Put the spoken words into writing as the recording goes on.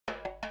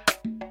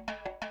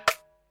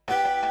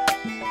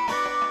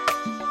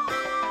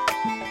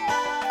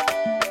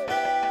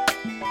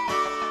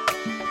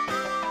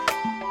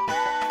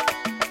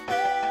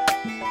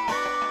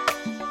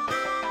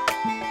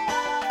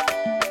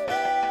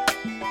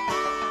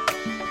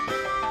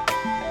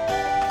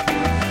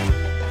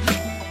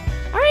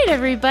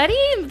everybody.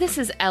 This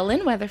is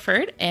Ellen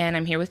Weatherford, and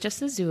I'm here with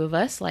just the zoo of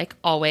us, like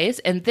always.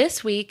 And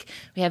this week,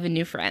 we have a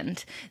new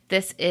friend.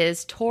 This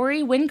is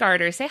Tori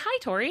Wingerter. Say hi,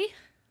 Tori.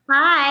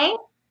 Hi.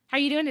 How are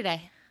you doing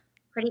today?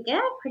 Pretty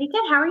good.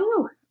 How are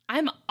you?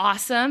 I'm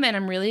awesome, and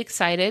I'm really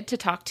excited to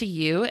talk to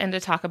you and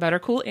to talk about our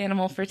cool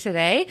animal for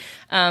today.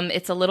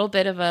 It's a little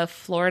bit of a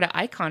Florida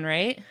icon,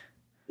 right?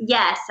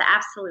 Yes,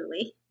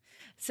 absolutely.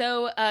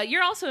 So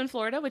you're also in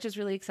Florida, which is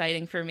really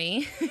exciting for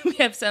me. We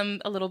have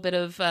a little bit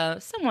of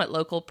somewhat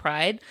local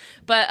pride.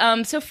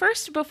 But so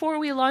first, before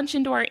we launch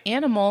into our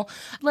animal,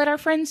 let our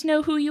friends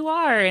know who you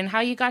are and how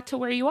you got to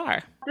where you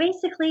are.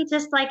 Basically,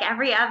 just like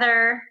every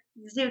other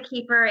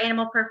zookeeper,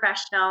 animal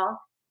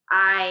professional,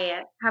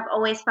 I have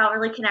always felt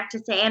really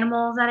connected to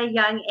animals at a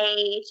young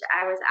age.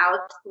 I was out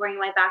exploring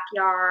my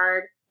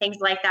backyard, things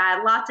like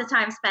that. Lots of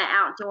time spent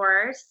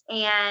outdoors.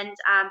 And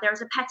there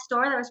was a pet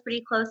store that was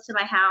pretty close to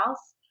my house.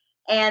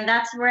 And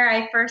that's where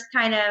I first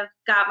kind of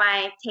got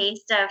my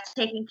taste of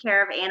taking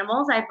care of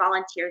animals. I'd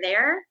volunteer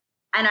there,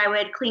 and I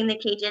would clean the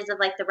cages of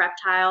like the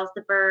reptiles,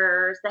 the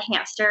birds, the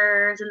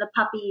hamsters, and the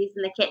puppies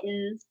and the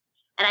kittens.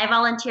 And I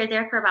volunteered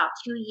there for about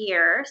 2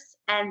 years.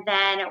 And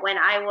then when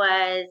I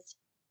was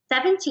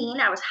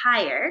 17, I was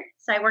hired.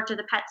 So I worked at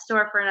the pet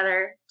store for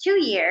another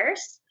 2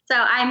 years. So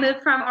I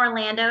moved from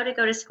Orlando to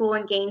go to school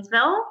in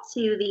Gainesville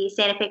to the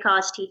Santa Fe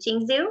College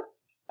Teaching Zoo.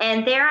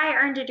 And there I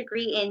earned a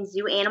degree in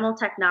zoo animal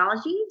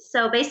technology.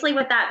 So basically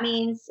what that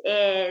means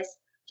is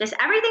just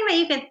everything that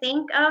you can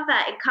think of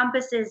that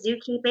encompasses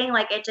zookeeping,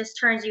 like it just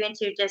turns you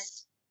into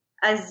just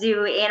a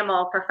zoo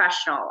animal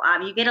professional.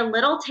 You get a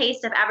little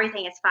taste of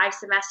everything. It's 5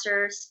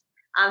 semesters.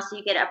 So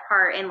you get a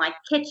part in like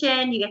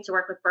kitchen, you get to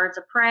work with birds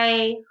of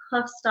prey,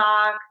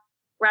 hoofstock,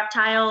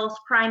 reptiles,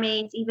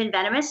 primates, even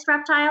venomous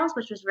reptiles,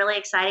 which was really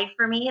exciting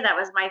for me. That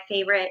was my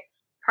favorite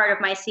part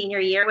of my senior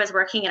year, was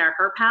working in our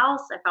herp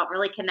house. I felt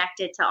really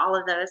connected to all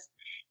of those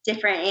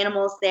different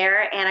animals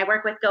there. And I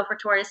work with gopher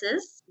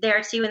tortoises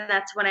there too. And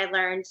that's when I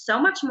learned so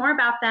much more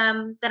about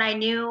them than I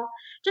knew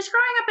just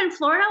growing up in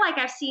Florida. Like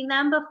I've seen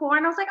them before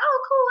and I was like,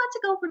 oh, cool, that's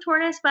a gopher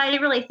tortoise. But I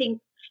didn't really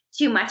think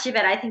too much of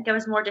it. I think I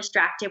was more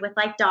distracted with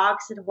like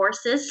dogs and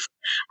horses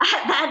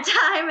at that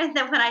time. And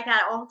then when I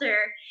got older,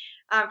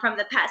 from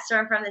the pet store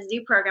and from the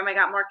zoo program, I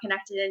got more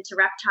connected into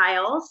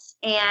reptiles.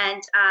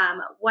 And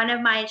one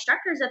of my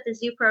instructors at the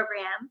zoo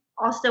program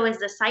also is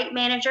the site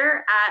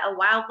manager at a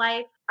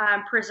wildlife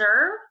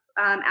preserve,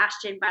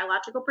 Ashton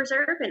Biological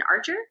Preserve in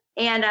Archer.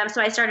 And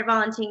so I started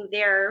volunteering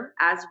there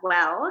as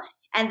well.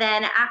 And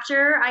then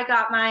after I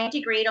got my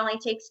degree, it only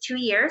takes 2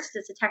 years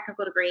because it's a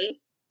technical degree.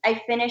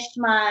 I finished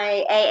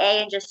my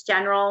AA and just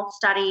general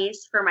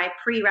studies for my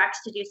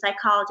prereqs to do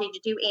psychology, to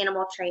do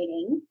animal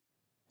training.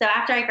 So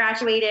after I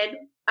graduated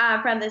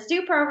from the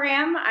zoo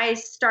program, I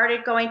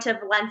started going to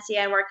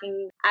Valencia and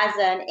working as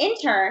an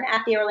intern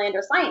at the Orlando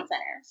Science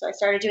Center. So I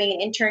started doing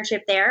an internship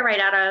there right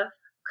out of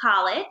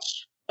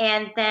college.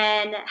 And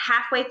then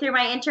halfway through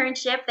my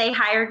internship, they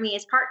hired me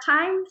as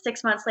part-time.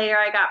 6 months later,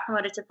 I got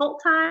promoted to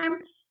full-time.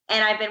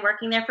 And I've been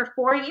working there for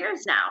 4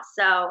 years now.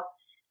 So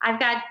I've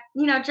got,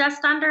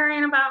 just under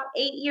in about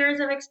 8 years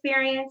of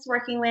experience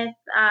working with,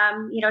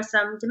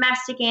 some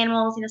domestic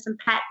animals, some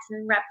pets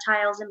and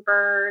reptiles and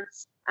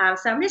birds.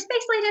 So I'm just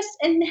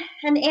basically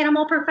an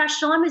animal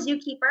professional. I'm a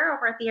zookeeper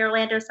over at the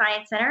Orlando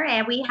Science Center,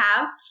 and we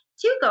have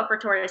 2 gopher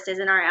tortoises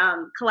in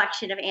our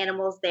collection of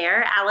animals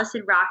there, Alice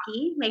and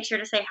Rocky. Make sure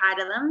to say hi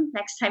to them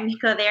next time you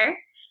go there.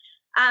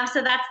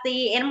 So that's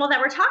the animal that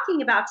we're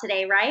talking about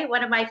today, right?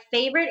 One of my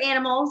favorite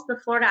animals, the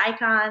Florida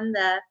icon,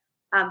 the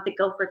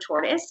gopher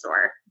tortoise,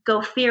 or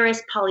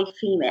Gopherus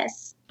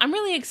polyphemus. I'm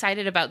really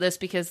excited about this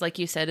because, like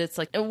you said, it's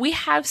like we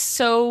have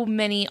so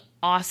many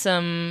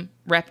awesome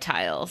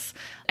reptiles.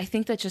 I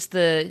think that just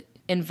the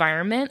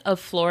environment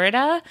of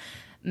Florida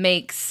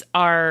makes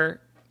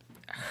our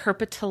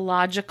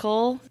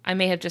herpetological, I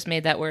may have just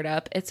made that word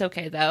up, it's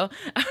okay though,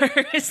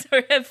 our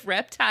sort of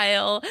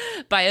reptile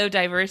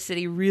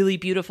biodiversity really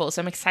beautiful.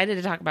 So I'm excited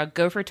to talk about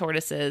gopher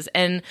tortoises.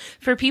 And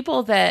for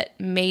people that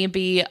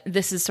maybe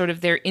this is sort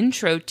of their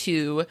intro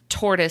to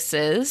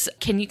tortoises,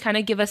 can you kind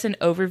of give us an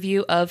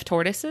overview of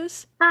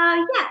tortoises?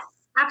 Yes,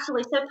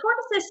 absolutely. So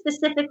tortoises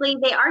specifically,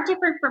 they are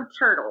different from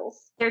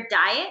turtles. Their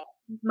diet,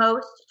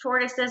 most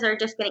tortoises are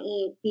just going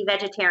to be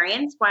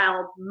vegetarians,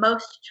 while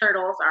most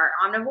turtles are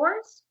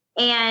omnivores.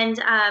 And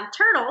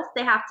turtles,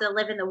 they have to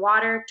live in the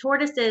water.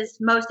 Tortoises,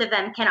 most of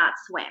them cannot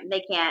swim.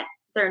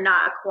 They're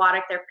not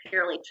aquatic, they're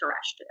purely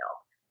terrestrial.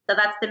 So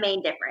that's the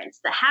main difference.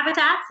 The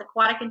habitats,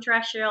 aquatic and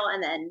terrestrial,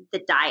 and then the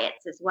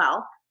diets as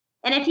well.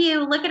 And if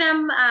you look at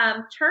them,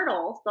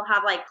 turtles, they'll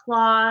have like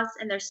claws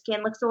and their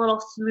skin looks a little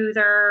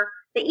smoother.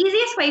 The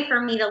easiest way for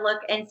me to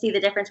look and see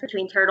the difference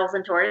between turtles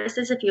and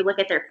tortoises, if you look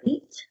at their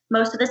feet.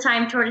 Most of the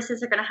time,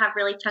 tortoises are going to have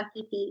really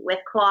chunky feet with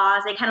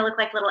claws. They kind of look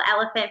like little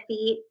elephant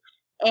feet.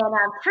 And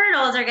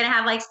turtles are going to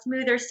have like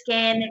smoother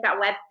skin. They've got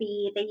webbed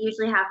feet. They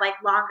usually have like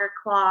longer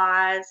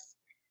claws,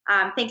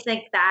 things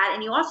like that.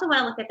 And you also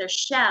want to look at their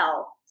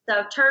shell.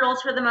 So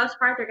turtles, for the most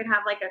part, they're going to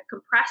have like a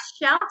compressed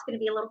shell. It's going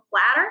to be a little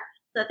flatter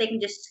so that they can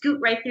just scoot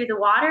right through the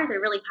water. They're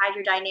really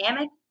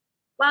hydrodynamic.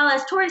 Well,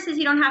 as tortoises,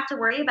 you don't have to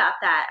worry about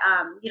that.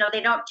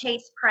 They don't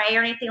chase prey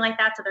or anything like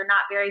that, so they're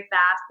not very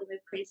fast. They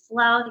move pretty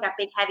slow. They got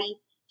big, heavy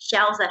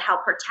shells that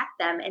help protect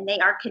them, and they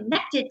are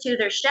connected to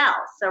their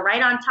shells. So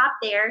right on top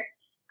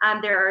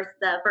there's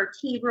the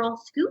vertebral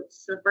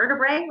scoops, the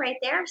vertebrae right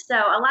there.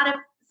 So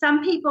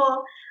some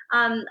people,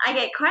 I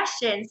get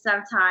questions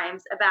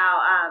sometimes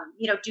about,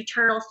 do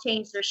turtles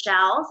change their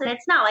shells? And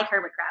it's not like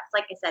hermit crabs.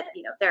 Like I said,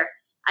 they're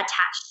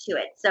attached to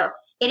it. So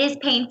it is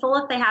painful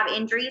if they have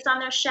injuries on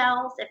their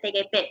shells, if they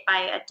get bit by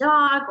a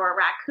dog or a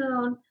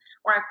raccoon,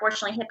 or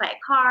unfortunately hit by a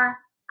car.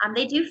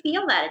 They do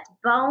feel that. It's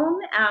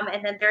bone,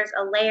 and then there's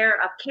a layer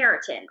of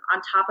keratin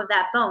on top of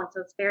that bone.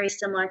 So it's very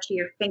similar to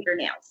your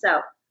fingernail.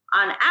 So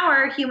on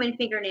our human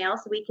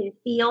fingernails, we can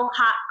feel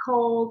hot,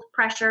 cold,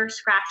 pressure,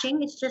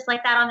 scratching. It's just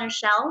like that on their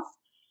shells.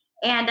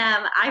 And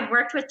I've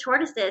worked with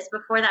tortoises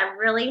before that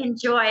really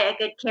enjoy a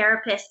good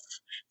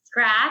carapace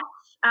scratch.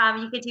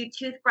 You could do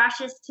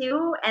toothbrushes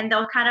too, and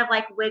they'll kind of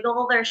like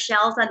wiggle their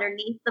shells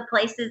underneath the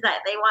places that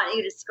they want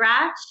you to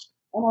scratch.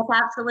 And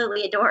it's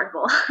absolutely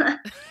adorable.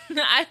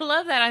 I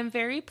love that. I'm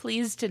very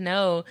pleased to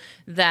know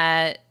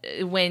that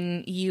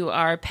when you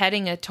are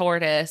petting a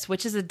tortoise,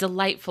 which is a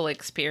delightful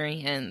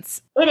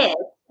experience. It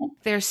is.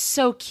 They're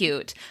so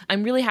cute.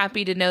 I'm really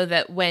happy to know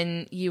that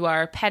when you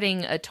are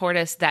petting a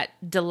tortoise, that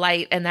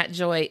delight and that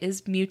joy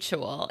is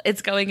mutual.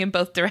 It's going in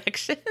both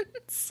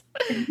directions.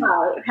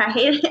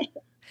 Right.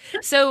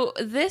 So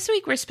this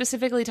week, we're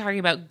specifically talking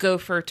about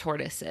gopher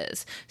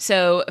tortoises.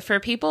 So for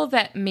people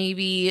that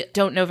maybe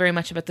don't know very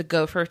much about the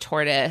gopher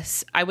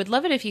tortoise, I would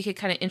love it if you could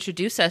kind of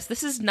introduce us.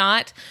 This is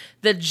not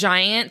the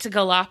giant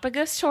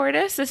Galapagos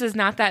tortoise. This is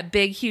not that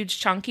big,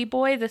 huge, chunky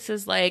boy. This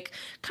is like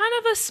kind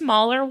of a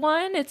smaller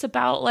one. It's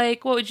about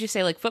like, what would you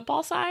say, like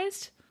football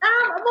sized? A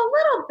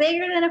little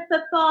bigger than a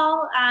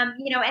football,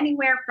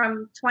 anywhere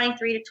from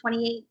 23 to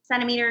 28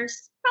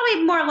 centimeters.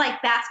 Probably more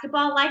like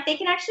basketball. Like they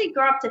can actually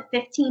grow up to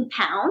 15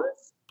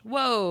 pounds.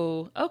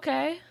 Whoa.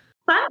 Okay.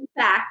 Fun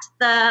fact,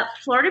 the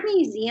Florida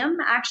Museum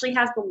actually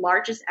has the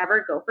largest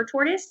ever gopher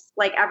tortoise,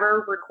 like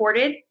ever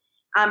recorded,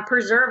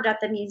 preserved at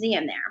the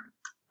museum there.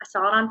 I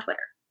saw it on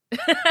Twitter.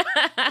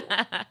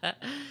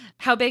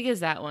 How big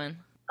is that one?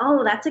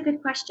 Oh, that's a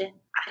good question.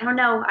 I don't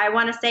know. I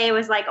want to say it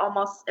was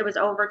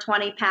over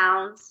 20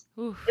 pounds.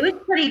 Oof. It was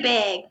pretty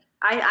big.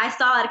 I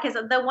saw it because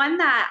the one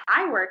that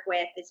I work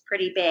with is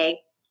pretty big.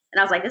 And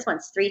I was like, this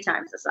one's 3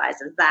 times the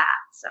size of that.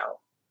 So.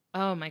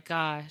 Oh my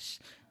gosh.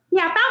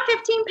 Yeah, about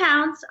 15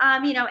 pounds,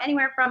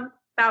 anywhere from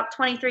about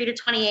 23 to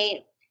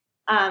 28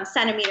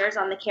 centimeters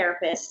on the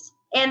carapace.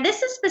 And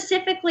this is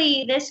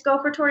specifically this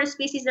gopher tortoise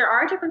species. There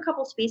are a different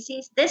couple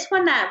species. This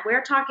one that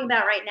we're talking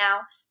about right now,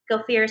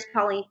 Gopherus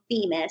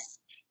polyphemus,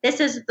 this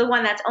is the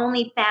one that's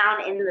only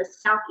found in the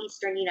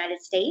southeastern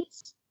United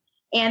States.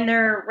 And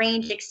their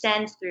range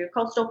extends through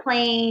coastal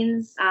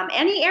plains,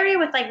 any area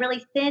with like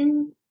really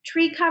thin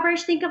tree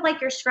coverage. Think of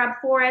like your scrub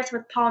forest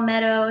with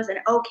palmettos and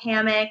oak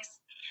hammocks,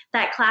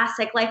 that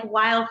classic like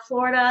wild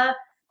Florida,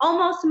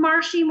 almost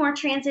marshy, more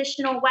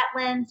transitional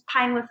wetlands,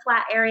 pinewood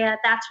flat area.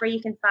 That's where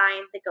you can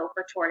find the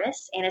gopher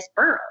tortoise and its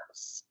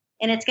burrows.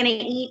 And it's going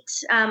to eat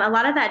a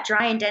lot of that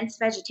dry and dense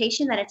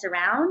vegetation that it's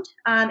around.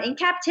 In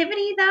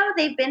captivity, though,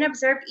 they've been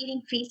observed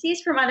eating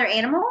feces from other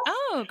animals.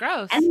 Oh,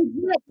 gross. And they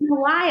do it in the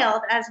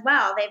wild as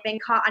well. They've been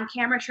caught on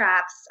camera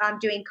traps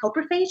doing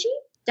coprophagy.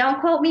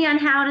 Don't quote me on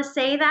how to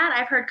say that.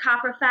 I've heard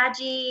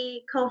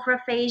coprophagy,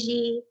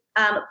 coprophagy.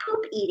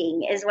 Poop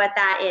eating is what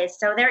that is.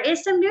 So there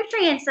is some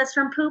nutrients that's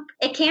from poop.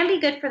 It can be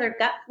good for their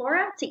gut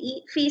flora to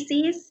eat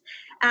feces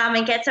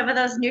and get some of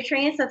those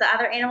nutrients that the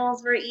other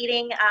animals were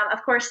eating.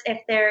 Of course,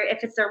 if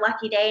it's their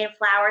lucky day and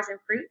flowers and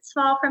fruits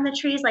fall from the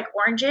trees like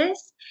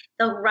oranges,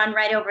 they'll run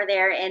right over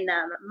there and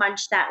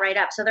munch that right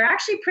up. So they're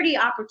actually pretty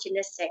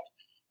opportunistic.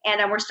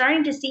 And we're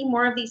starting to see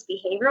more of these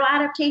behavioral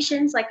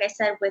adaptations, like I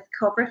said, with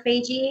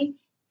coprophagy.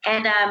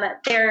 And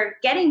they're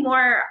getting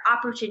more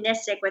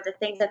opportunistic with the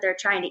things that they're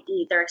trying to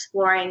eat. They're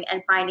exploring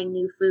and finding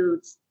new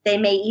foods. They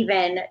may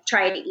even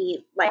try to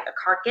eat like a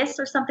carcass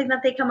or something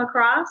that they come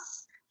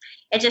across.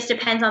 It just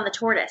depends on the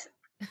tortoise.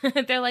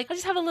 They're like, I'll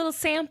just have a little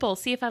sample,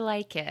 see if I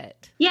like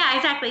it. Yeah,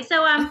 exactly.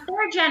 So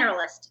they're a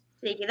generalist.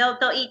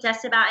 They'll eat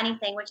just about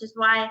anything, which is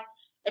why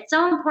it's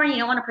so important.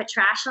 You don't want to put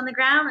trash on the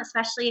ground,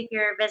 especially if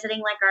you're visiting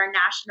like our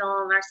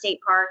national and our state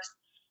parks.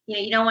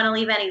 You don't want to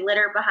leave any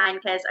litter behind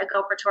because a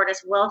gopher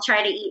tortoise will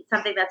try to eat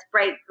something that's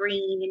bright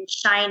green and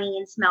shiny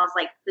and smells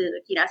like food,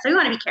 so you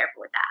want to be careful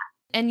with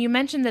that. And you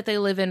mentioned that they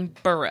live in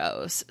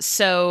burrows.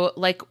 So,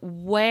 like,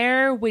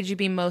 where would you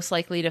be most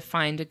likely to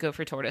find a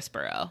gopher tortoise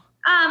burrow?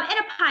 In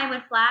a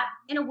pinewood flat,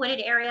 in a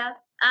wooded area.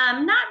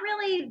 Not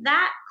really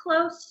that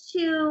close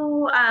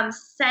to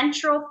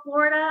central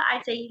Florida.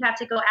 I'd say you have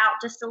to go out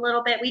just a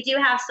little bit. We do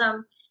have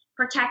some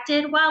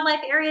protected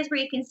wildlife areas where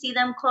you can see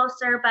them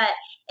closer. But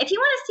if you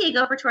want to see a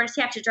gopher tortoise,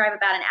 you have to drive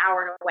about an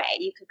hour away.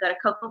 You could go to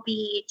Cocoa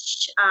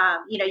Beach.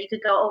 You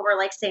could go over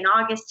like St.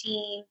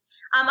 Augustine.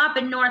 Up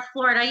in North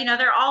Florida,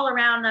 they're all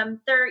around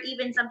them. They're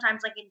even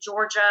sometimes like in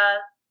Georgia.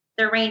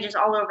 Their range is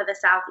all over the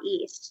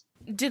southeast.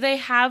 Do they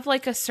have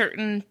like a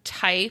certain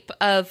type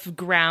of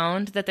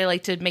ground that they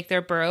like to make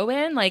their burrow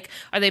in? Like,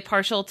 are they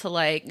partial to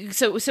like,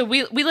 so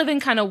we live in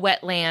kind of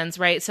wetlands,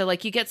 right? So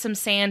like you get some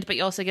sand, but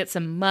you also get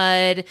some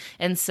mud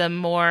and some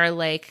more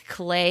like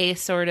clay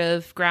sort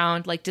of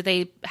ground. Like, do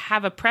they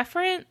have a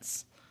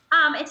preference?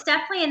 It's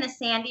definitely in the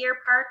sandier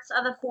parts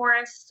of the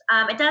forest.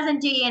 It doesn't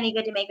do you any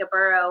good to make a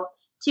burrow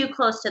too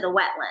close to the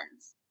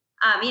wetlands.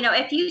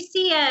 If you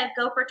see a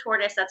gopher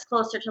tortoise that's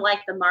closer to like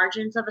the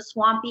margins of a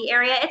swampy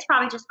area, it's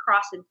probably just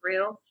crossing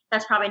through.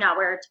 That's probably not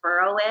where its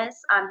burrow is.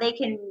 They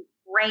can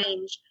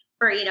range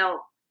for,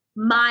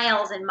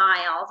 miles and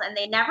miles, and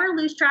they never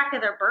lose track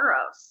of their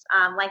burrows.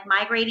 Like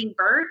migrating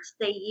birds,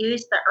 they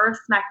use the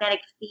Earth's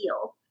magnetic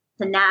field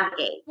to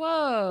navigate,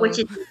 Whoa. which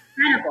is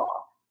incredible.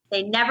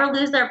 They never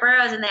lose their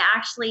burrows, and they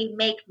actually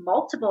make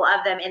multiple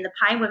of them in the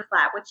pinewood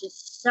flat, which is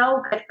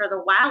so good for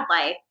the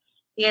wildlife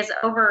because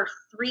over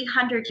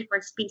 300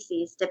 different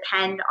species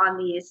depend on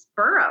these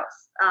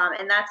burrows.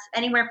 And that's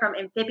anywhere from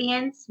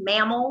amphibians,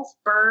 mammals,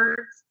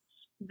 birds,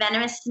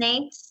 venomous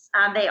snakes.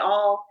 They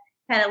all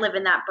kind of live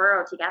in that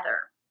burrow together.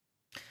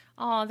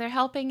 Oh, they're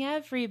helping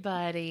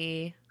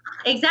everybody.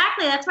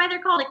 Exactly. That's why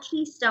they're called a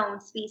keystone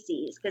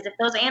species, because if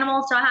those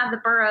animals don't have the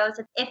burrows,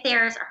 if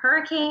there's a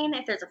hurricane,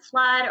 if there's a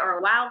flood or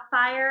a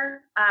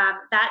wildfire,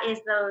 that is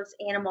those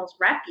animals'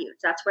 refuge.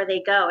 That's where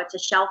they go. It's a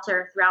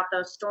shelter throughout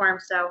those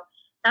storms. So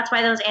that's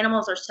why those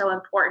animals are so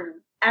important.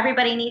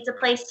 Everybody needs a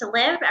place to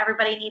live.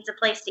 Everybody needs a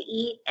place to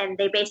eat. And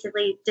they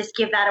basically just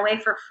give that away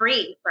for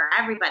free for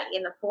everybody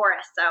in the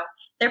forest. So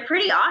they're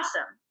pretty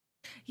awesome.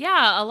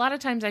 Yeah, a lot of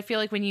times I feel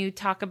like when you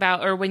talk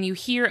about or when you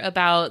hear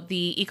about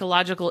the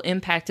ecological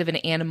impact of an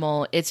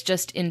animal, it's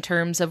just in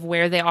terms of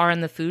where they are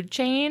in the food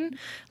chain.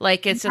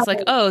 Like it's just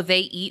like, oh, they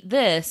eat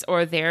this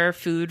or they're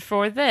food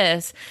for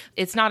this.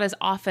 It's not as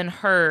often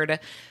heard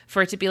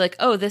for it to be like,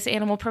 oh, this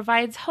animal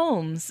provides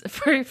homes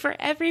for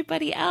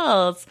everybody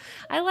else.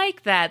 I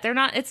like that.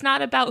 It's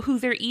not about who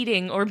they're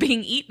eating or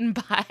being eaten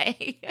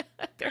by.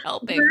 They're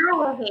helping.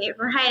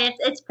 Right.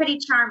 It's pretty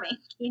charming,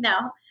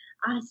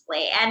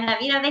 honestly. And,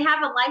 they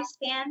have a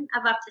lifespan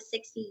of up to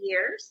 60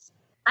 years.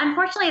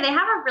 Unfortunately, they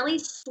have a really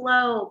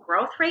slow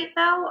growth rate,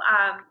 though.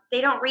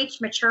 They don't reach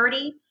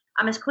maturity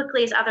as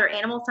quickly as other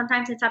animals.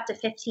 Sometimes it's up to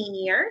 15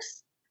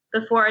 years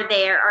before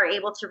they are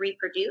able to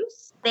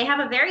reproduce. They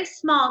have a very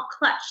small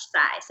clutch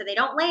size, so they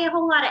don't lay a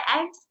whole lot of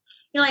eggs.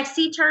 Like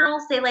sea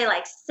turtles, they lay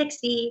like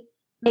 60,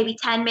 maybe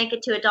 10 make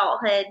it to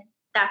adulthood.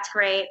 That's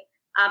great.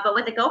 But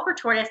with the gopher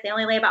tortoise, they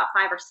only lay about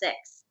 5 or 6.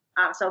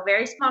 So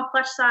very small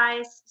clutch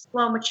size,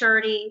 slow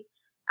maturity.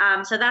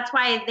 So that's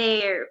why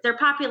their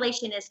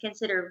population is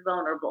considered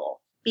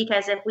vulnerable.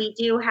 Because if we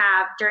do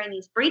have during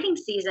these breeding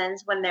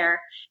seasons when they're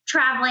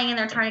traveling and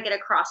they're trying to get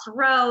across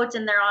roads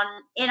and they're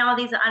in all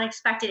these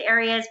unexpected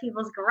areas,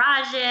 people's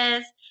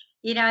garages,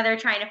 they're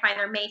trying to find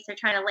their mates, they're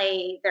trying to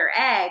lay their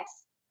eggs.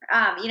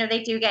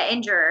 They do get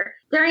injured.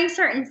 During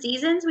certain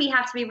seasons, we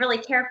have to be really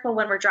careful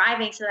when we're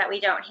driving so that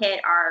we don't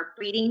hit our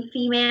breeding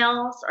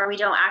females or we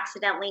don't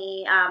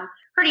accidentally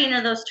hurt any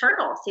of those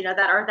turtles, that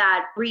are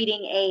that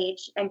breeding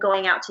age and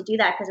going out to do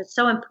that because it's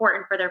so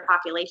important for their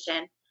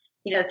population.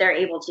 They're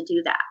able to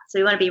do that. So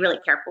we want to be really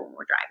careful when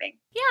we're driving.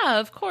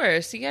 Yeah, of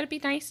course. You got to be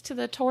nice to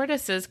the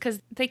tortoises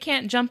because they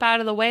can't jump out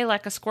of the way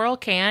like a squirrel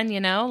can,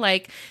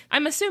 Like,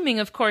 I'm assuming,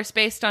 of course,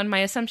 based on my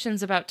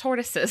assumptions about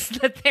tortoises,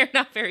 that they're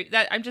not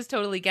I'm just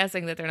totally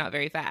guessing that they're not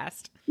very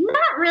fast.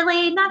 Not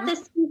really. Not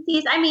this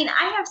species. I mean,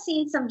 I have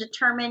seen some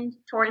determined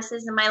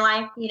tortoises in my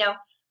life,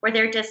 where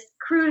they're just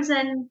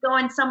cruising,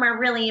 going somewhere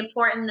really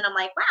important. And I'm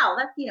like, wow,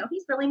 that's,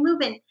 he's really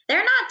moving.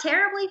 They're not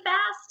terribly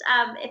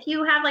fast. If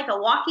you have like a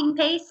walking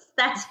pace,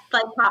 that's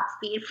like top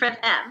speed for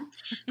them.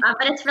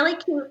 But it's really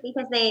cute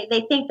because they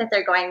think that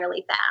they're going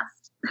really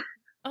fast.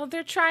 Oh,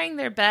 they're trying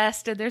their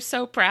best and they're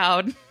so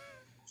proud.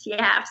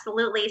 Yeah,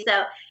 absolutely.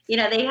 So,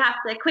 they have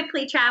to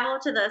quickly travel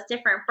to those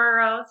different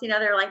burrows.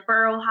 They're like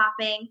burrow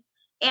hopping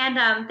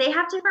and they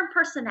have different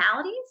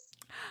personalities.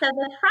 So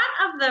the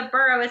front of the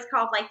burrow is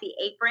called like the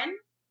apron.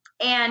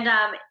 And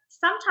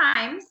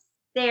sometimes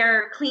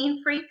they're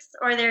clean freaks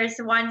or there's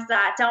ones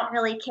that don't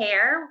really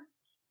care.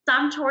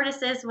 Some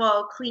tortoises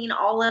will clean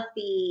all of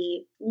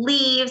the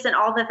leaves and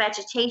all the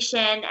vegetation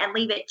and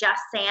leave it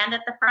just sand at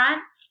the front.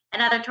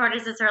 And other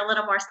tortoises are a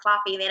little more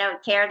sloppy. They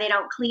don't care. They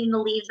don't clean the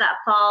leaves that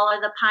fall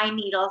or the pine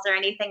needles or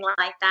anything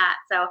like that.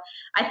 So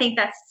I think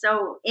that's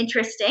so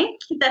interesting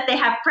that they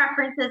have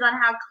preferences on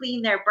how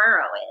clean their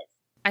burrow is.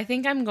 I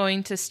think I'm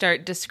going to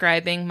start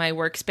describing my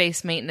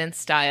workspace maintenance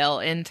style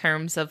in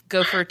terms of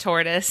gopher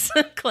tortoise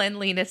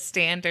cleanliness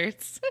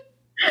standards.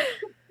 Yeah.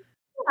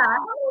 How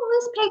many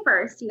loose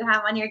papers do you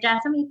have on your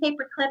desk? How many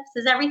paper clips?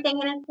 Is everything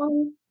in its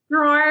little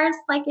drawers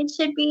like it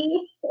should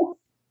be?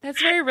 That's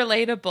very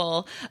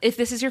relatable. If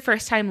this is your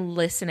first time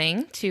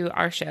listening to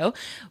our show,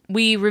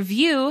 we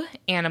review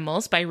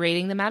animals by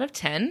rating them out of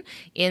 10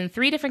 in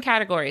 3 different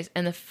categories.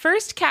 And the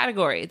first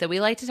category that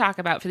we like to talk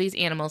about for these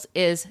animals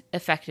is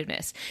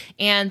effectiveness.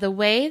 And the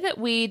way that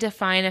we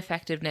define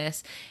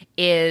effectiveness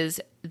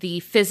is the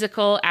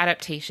physical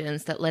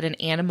adaptations that let an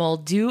animal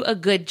do a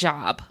good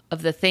job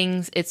of the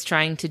things it's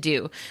trying to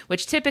do,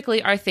 which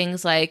typically are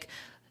things like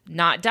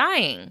not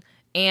dying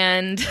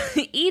and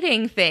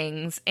eating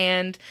things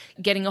and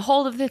getting a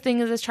hold of the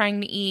things it's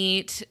trying to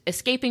eat,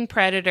 escaping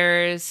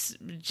predators,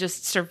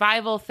 just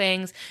survival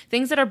things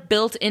that are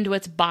built into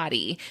its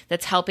body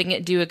that's helping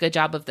it do a good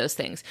job of those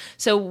things.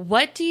 So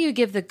what do you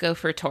give the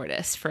gopher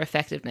tortoise for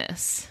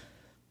effectiveness?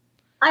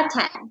 A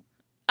 10.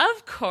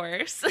 Of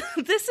course.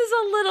 This is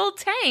a little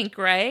tank,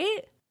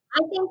 right? I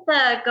think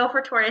the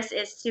gopher tortoise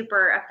is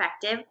super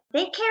effective.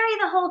 They carry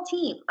the whole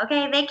team,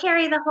 okay? They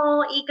carry the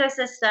whole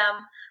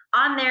ecosystem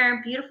on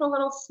their beautiful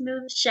little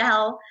smooth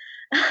shell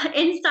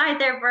inside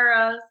their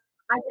burrows.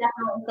 I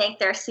definitely think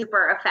they're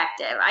super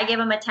effective. I give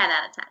them a 10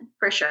 out of 10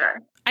 for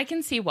sure. I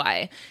can see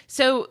why.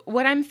 So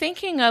what I'm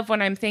thinking of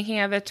when I'm thinking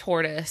of a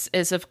tortoise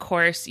is, of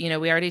course, we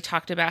already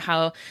talked about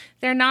how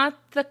they're not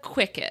the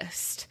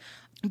quickest.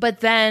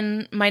 But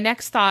then my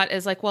next thought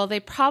is like, well,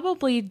 they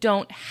probably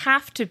don't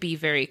have to be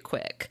very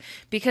quick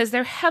because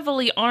they're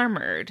heavily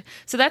armored.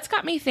 So that's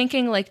got me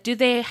thinking, like, do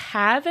they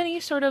have any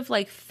sort of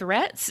like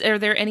threats? Are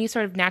there any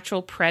sort of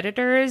natural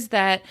predators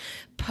that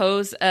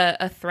pose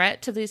a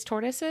threat to these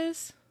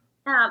tortoises?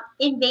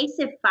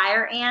 Invasive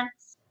fire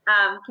ants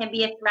can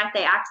be a threat.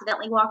 They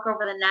accidentally walk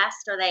over the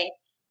nest, or they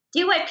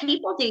do what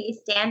people do. You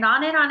stand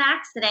on it on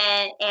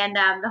accident, and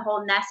the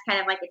whole nest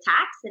kind of like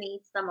attacks and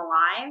eats them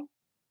alive.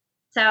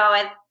 So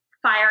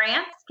fire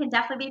ants can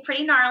definitely be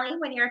pretty gnarly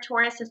when you're a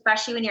tortoise,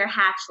 especially when you're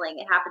hatchling.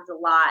 It happens a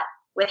lot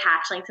with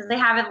hatchlings because they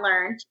haven't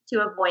learned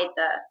to avoid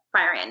the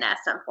fire ant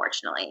nest,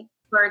 unfortunately.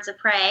 Birds of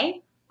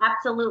prey,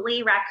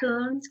 absolutely.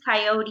 Raccoons,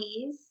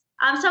 coyotes.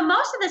 So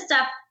most of the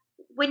stuff,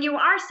 when you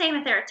are saying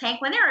that they're a tank,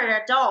 when they're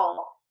an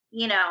adult,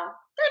 they're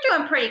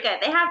doing pretty good.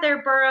 They have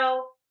their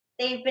burrow.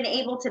 They've been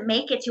able to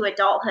make it to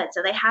adulthood.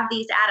 So they have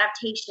these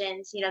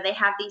adaptations. They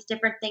have these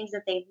different things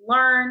that they've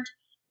learned.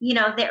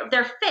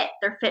 They're fit.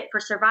 They're fit for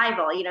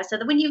survival, so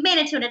that when you've made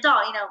it to an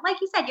adult, like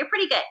you said, you're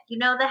pretty good. You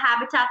know the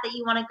habitat that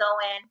you want to go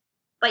in,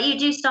 but you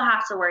do still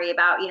have to worry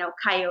about,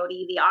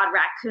 coyote, the odd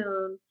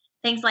raccoon,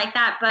 things like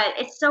that. But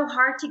it's so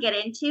hard to get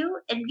into,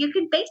 and you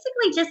can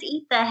basically just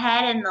eat the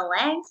head and the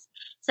legs.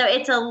 So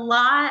it's a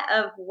lot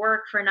of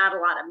work for not a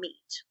lot of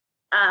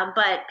meat.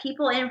 But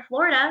people in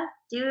Florida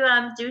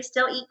do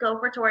still eat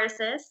gopher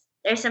tortoises.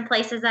 There's some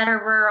places that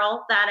are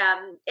rural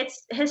that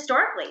it's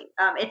historically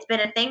it's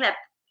been a thing that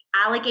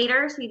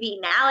alligators. We've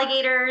eaten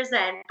alligators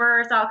and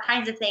birds, all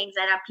kinds of things,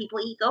 and people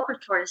eat gopher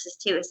tortoises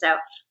too. So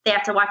they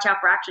have to watch out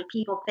for actually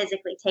people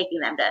physically taking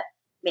them to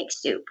make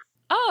soup.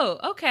 Oh,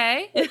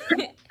 okay.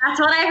 That's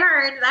what I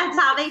heard. That's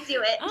how they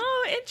do it.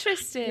 Oh,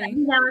 interesting. If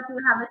you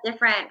have a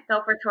different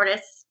gopher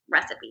tortoise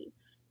recipe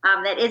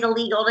that is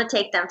illegal to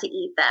take them to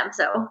eat them.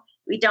 So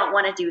we don't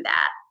want to do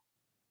that.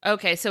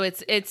 Okay, so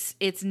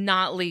it's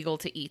not legal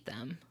to eat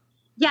them.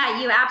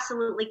 Yeah, you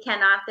absolutely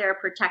cannot. They're a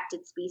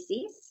protected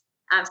species.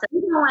 So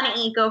you don't want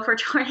to eat gopher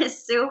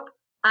tortoise soup,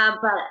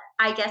 but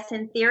I guess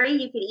in theory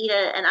you could eat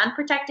an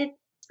unprotected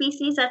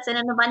species that's in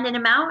an abundant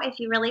amount if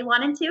you really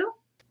wanted to.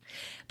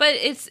 But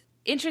it's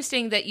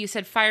interesting that you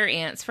said fire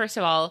ants. First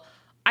of all,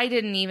 I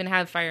didn't even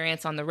have fire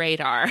ants on the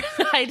radar.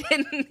 I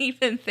didn't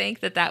even think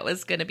that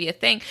was going to be a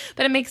thing.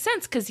 But it makes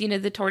sense because,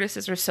 the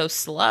tortoises are so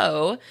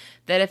slow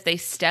that if they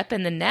step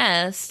in the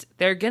nest,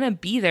 they're going to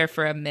be there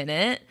for a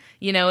minute.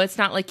 It's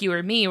not like you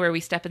or me where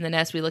we step in the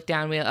nest, we look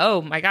down,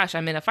 oh my gosh,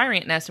 I'm in a fire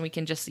ant nest, and we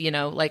can just,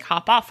 like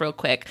hop off real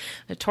quick.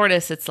 The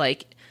tortoise, it's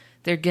like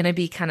they're going to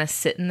be kind of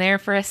sitting there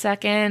for a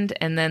second,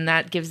 and then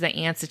that gives the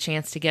ants a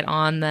chance to get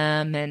on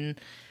them. And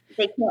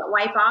they can't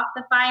wipe off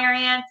the fire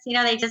ants.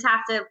 They just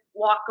have to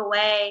walk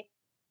away,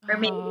 or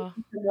maybe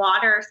some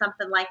water or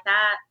something like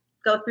that.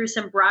 Go through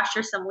some brush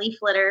or some leaf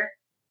litter.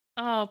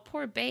 Oh,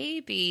 poor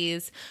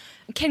babies.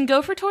 Can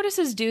gopher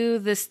tortoises do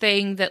this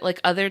thing that like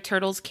other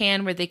turtles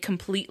can where they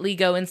completely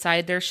go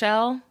inside their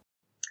shell?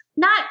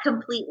 Not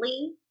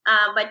completely,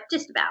 but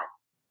just about.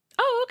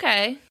 Oh,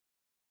 okay.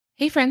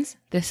 Hey friends,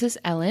 this is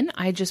Ellen.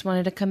 I just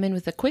wanted to come in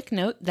with a quick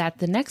note that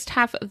the next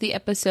half of the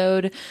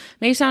episode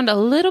may sound a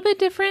little bit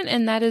different,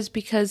 and that is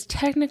because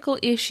technical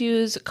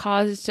issues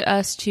caused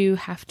us to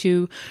have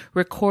to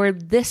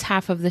record this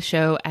half of the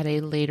show at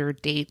a later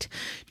date.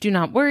 Do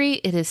not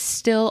worry, it is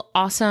still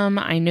awesome.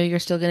 I know you're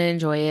still going to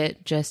enjoy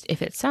it. Just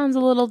if it sounds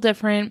a little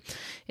different,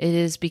 it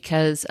is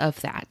because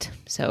of that.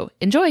 So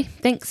enjoy.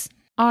 Thanks.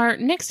 Our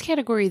next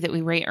category that we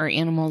rate our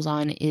animals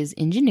on is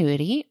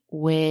ingenuity,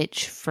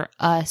 which for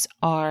us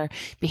are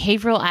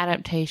behavioral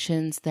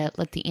adaptations that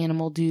let the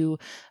animal do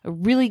a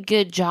really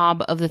good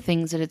job of the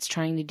things that it's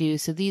trying to do.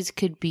 So these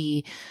could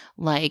be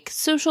like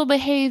social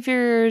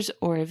behaviors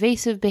or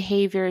evasive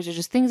behaviors or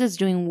just things it's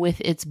doing with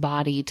its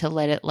body to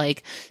let it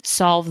like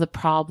solve the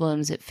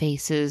problems it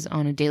faces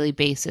on a daily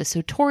basis.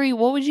 So Tori,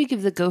 what would you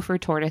give the gopher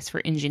tortoise for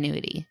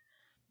ingenuity?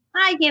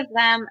 I give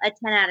them a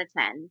 10 out of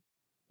 10.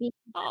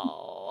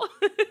 Oh,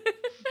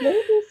 they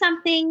do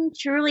something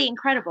truly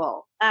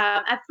incredible.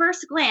 At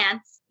first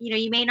glance,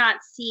 you may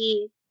not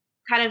see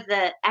kind of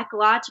the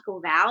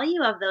ecological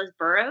value of those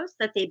burrows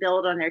that they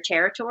build on their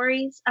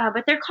territories.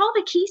 But they're called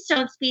a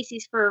keystone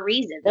species for a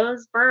reason.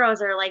 Those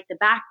burrows are like the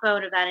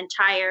backbone of that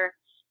entire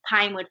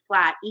Pinewood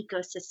Flat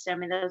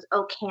ecosystem and those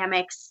oak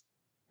hammocks,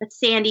 the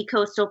sandy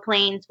coastal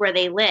plains where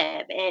they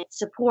live. It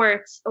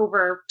supports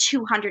over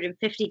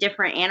 250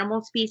 different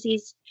animal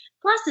species,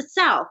 plus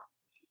itself.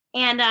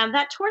 And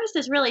that tortoise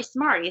is really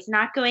smart. He's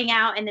not going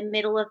out in the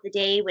middle of the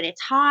day when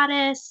it's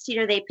hottest.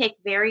 They pick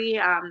very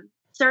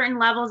certain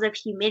levels of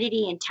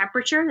humidity and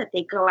temperature that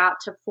they go out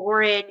to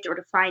forage or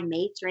to find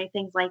mates or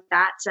anything like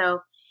that.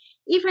 So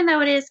even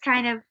though it is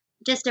kind of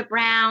just a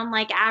brown,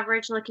 like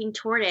average looking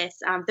tortoise,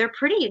 they're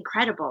pretty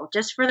incredible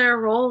just for their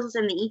roles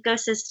in the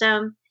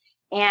ecosystem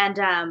and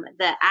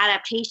the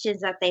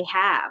adaptations that they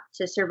have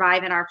to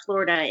survive in our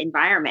Florida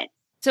environment.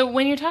 So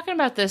when you're talking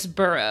about this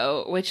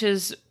burrow, which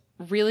is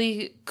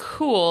really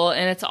cool,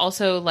 and it's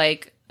also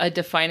like a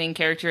defining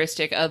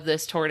characteristic of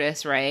this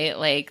tortoise, right?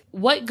 Like,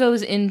 what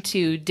goes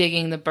into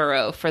digging the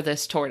burrow for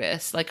this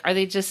tortoise? Like, are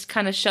they just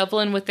kind of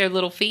shoveling with their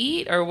little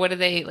feet, or what are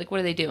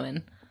they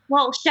doing?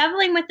 Well,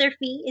 shoveling with their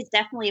feet is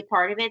definitely a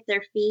part of it.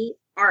 Their feet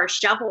are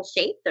shovel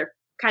shaped. They're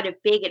kind of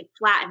big and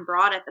flat and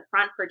broad at the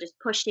front for just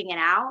pushing it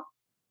out.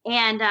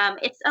 And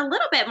it's a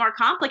little bit more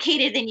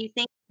complicated than you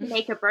think to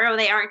make a burrow.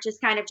 They aren't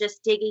just kind of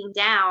just digging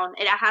down.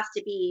 It has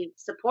to be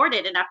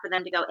supported enough for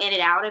them to go in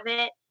and out of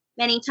it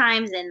many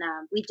times. And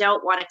we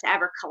don't want it to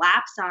ever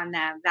collapse on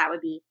them. That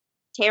would be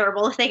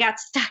terrible. If they got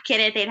stuck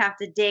in it, they'd have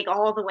to dig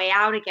all the way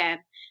out again.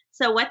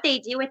 So what they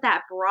do with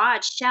that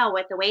broad shell,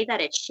 with the way that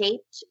it's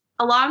shaped,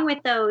 along with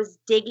those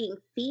digging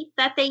feet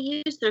that they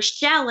use, their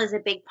shell is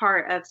a big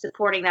part of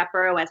supporting that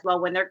burrow as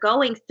well. When they're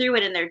going through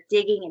it and they're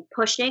digging and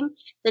pushing,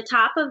 the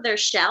top of their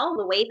shell,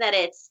 the way that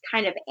it's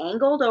kind of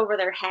angled over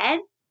their head,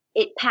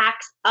 it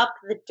packs up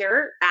the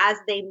dirt as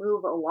they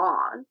move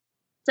along.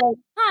 So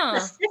the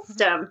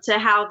system to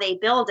how they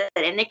build it,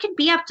 and it can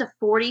be up to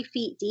 40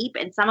 feet deep,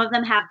 and some of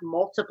them have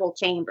multiple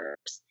chambers.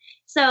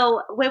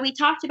 So when we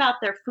talked about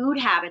their food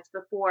habits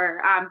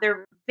before,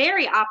 they're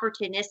very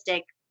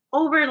opportunistic.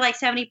 Over like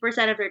 70%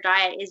 of their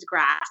diet is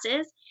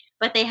grasses,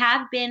 but they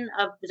have been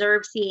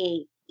observed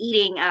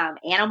eating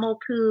animal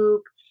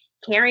poop,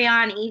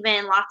 carrion,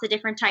 even lots of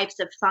different types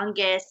of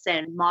fungus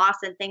and moss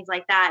and things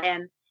like that.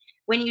 And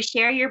when you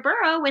share your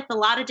burrow with a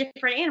lot of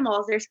different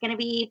animals, there's going to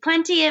be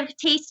plenty of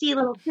tasty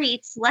little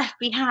treats left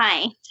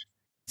behind.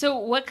 So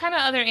what kind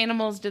of other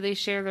animals do they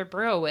share their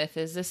burrow with?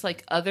 Is this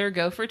like other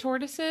gopher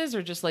tortoises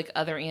or just like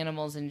other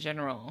animals in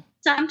general?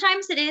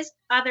 Sometimes it is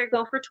other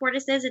gopher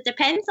tortoises. It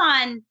depends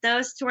on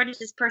those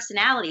tortoises'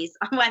 personalities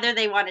on whether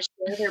they want to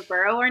share their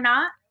burrow or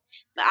not.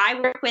 But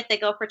I work with the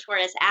gopher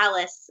tortoise,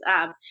 Alice,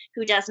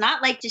 who does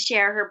not like to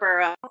share her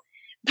burrow.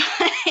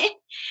 But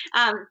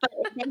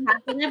they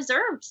have been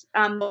observed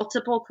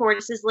multiple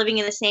tortoises living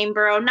in the same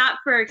burrow, not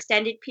for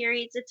extended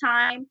periods of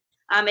time.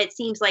 It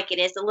seems like it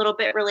is a little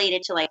bit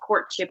related to like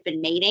courtship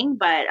and mating,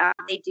 but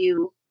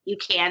you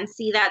can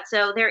see that.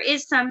 So there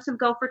is some other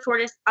gopher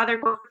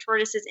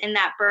tortoises in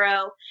that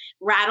burrow,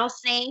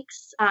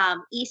 rattlesnakes,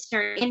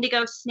 eastern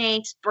indigo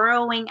snakes,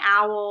 burrowing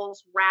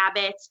owls,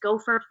 rabbits,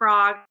 gopher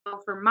frogs,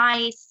 gopher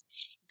mice.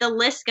 The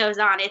list goes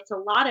on. It's a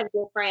lot of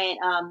different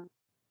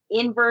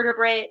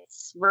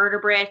invertebrates,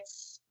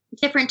 vertebrates.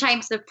 Different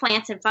types of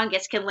plants and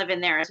fungus can live in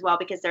there as well,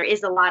 because there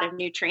is a lot of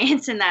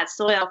nutrients in that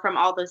soil from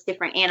all those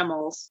different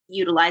animals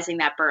utilizing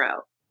that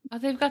burrow. Oh,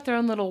 they've got their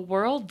own little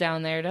world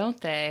down there, don't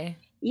they?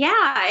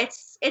 Yeah,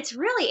 it's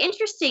really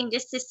interesting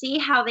just to see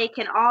how they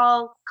can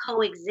all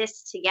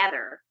coexist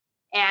together.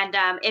 And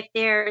if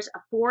there's a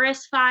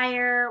forest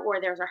fire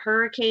or there's a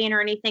hurricane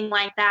or anything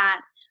like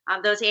that,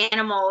 those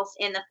animals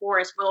in the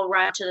forest will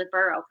run to the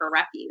burrow for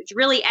refuge.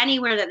 Really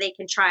anywhere that they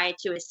can try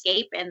to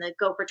escape. And the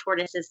gopher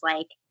tortoise is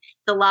like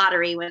the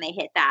lottery when they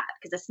hit that,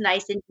 because it's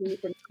nice and deep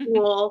and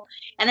cool.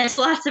 And there's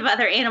lots of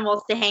other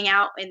animals to hang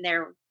out in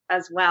there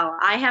as well.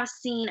 I have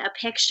seen a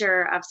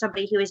picture of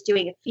somebody who was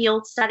doing a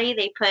field study.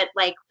 They put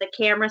like the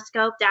camera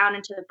scope down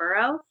into the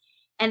burrow,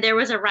 and there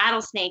was a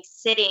rattlesnake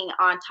sitting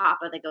on top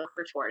of the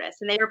gopher tortoise.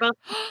 And they were both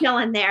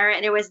chilling there.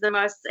 And it was the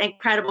most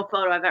incredible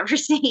photo I've ever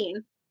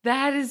seen.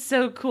 That is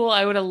so cool.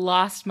 I would have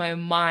lost my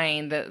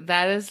mind.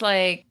 That is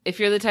like, if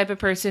you're the type of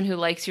person who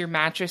likes your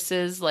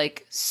mattresses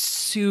like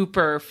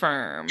super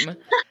firm.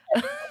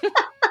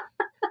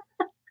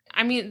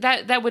 I mean,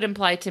 that would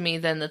imply to me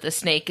then that the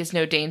snake is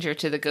no danger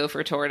to the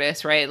gopher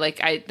tortoise, right? Like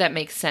that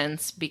makes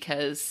sense,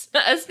 because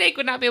a snake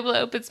would not be able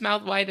to open its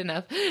mouth wide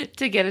enough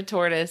to get a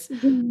tortoise.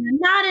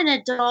 Not an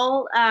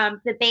adult.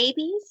 The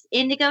babies,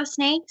 indigo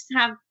snakes,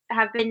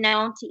 have been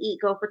known to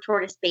eat gopher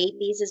tortoise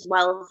babies as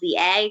well as the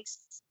eggs.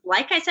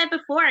 Like I said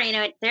before,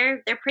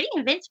 they're pretty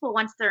invincible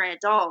once they're an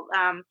adult.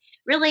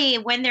 Really,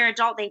 when they're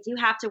adult, they do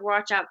have to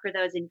watch out for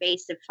those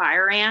invasive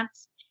fire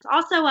ants.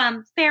 Also,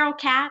 feral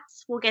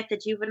cats will get the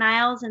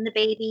juveniles and the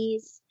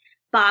babies,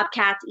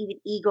 bobcats, even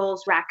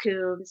eagles,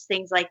 raccoons,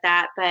 things like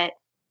that. But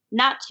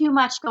not too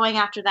much going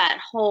after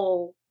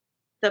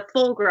the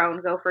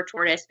full-grown gopher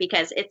tortoise,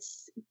 because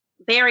it's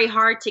very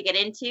hard to get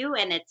into,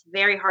 and it's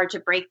very hard to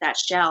break that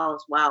shell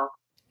as well.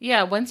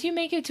 Yeah, once you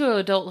make it to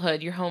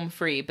adulthood, you're home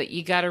free, but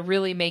you got to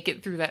really make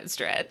it through that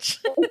stretch.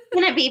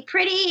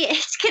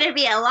 It's gonna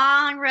be a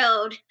long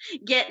road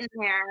getting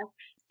there.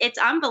 It's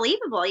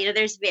unbelievable.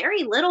 There's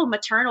very little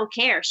maternal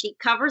care. She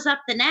covers up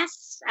the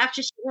nest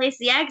after she lays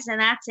the eggs,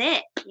 and that's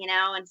it,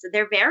 and so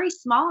they're very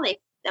small.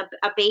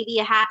 A baby,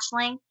 a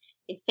hatchling,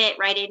 can fit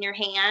right in your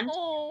hand.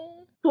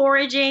 Oh.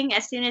 Foraging,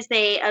 as soon as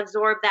they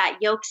absorb that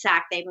yolk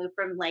sac, they move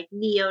from like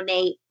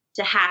neonate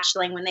to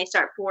hatchling when they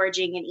start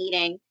foraging and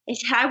eating.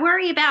 I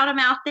worry about them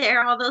out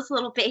there, all those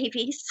little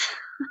babies.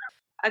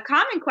 A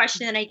common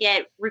question that I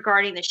get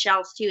regarding the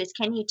shells too is,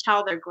 can you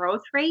tell their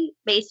growth rate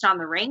based on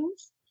the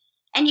rings?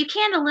 And you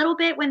can a little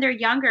bit when they're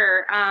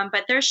younger,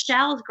 but their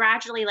shells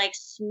gradually like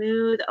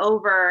smooth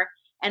over,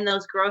 and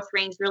those growth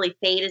rings really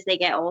fade as they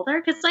get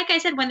older. Because, like I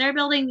said, when they're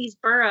building these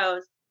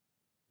burrows,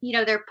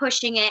 they're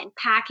pushing it and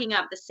packing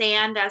up the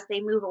sand as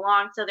they move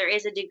along. So there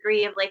is a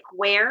degree of like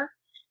wear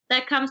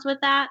that comes with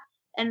that.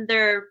 And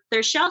their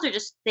shells are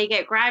they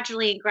get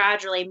gradually and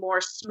gradually more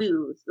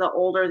smooth the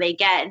older they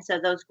get. And so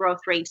those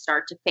growth rates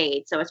start to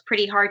fade. So it's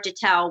pretty hard to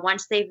tell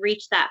once they've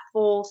reached that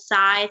full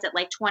size at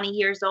like 20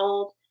 years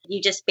old.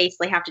 You just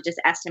basically have to just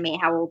estimate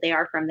how old they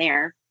are from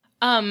there.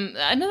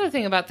 Another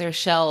thing about their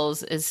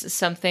shells is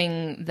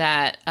something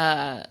that,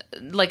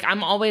 like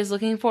I'm always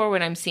looking for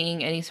when I'm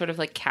seeing any sort of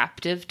like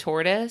captive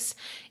tortoise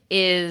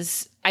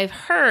is I've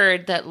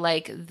heard that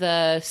like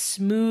the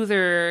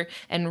smoother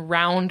and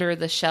rounder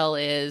the shell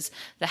is,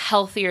 the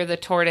healthier the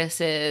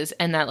tortoise is.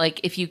 And that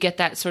like, if you get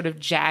that sort of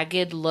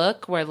jagged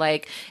look where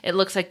like, it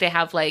looks like they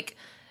have like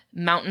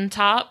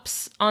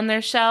mountaintops on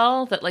their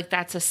shell, that like,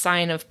 that's a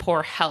sign of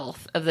poor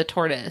health of the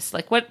tortoise.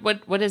 Like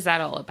what is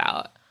that all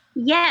about?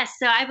 Yes,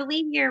 so I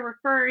believe you're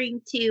referring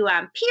to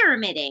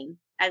pyramiding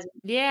as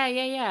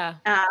Yeah.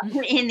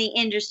 in the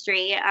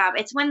industry.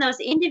 It's when those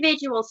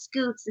individual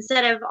scoots,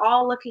 instead of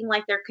all looking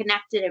like they're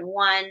connected in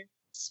one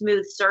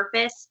smooth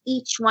surface,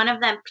 each one of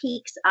them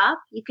peaks up.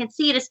 You can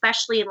see it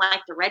especially in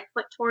like the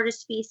redfoot tortoise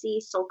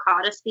species,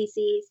 sulcata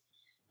species,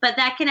 but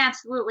that can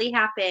absolutely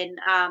happen.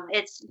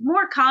 It's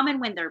more common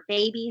when they're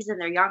babies and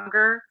they're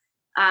younger,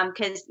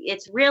 because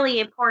it's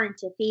really important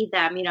to feed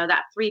them,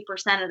 that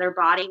 3% of their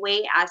body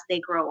weight as they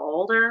grow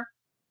older.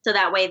 So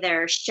that way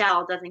their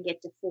shell doesn't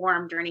get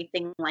deformed or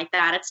anything like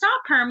that. It's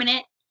not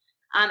permanent.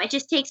 It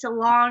just takes a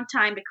long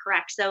time to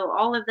correct. So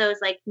all of those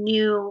like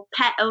new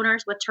pet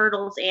owners with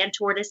turtles and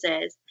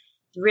tortoises,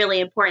 it's really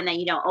important that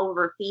you don't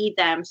overfeed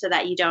them so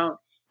that you don't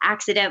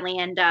accidentally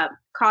end up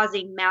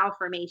causing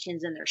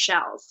malformations in their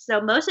shells. So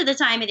most of the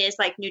time it is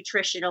like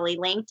nutritionally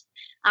linked.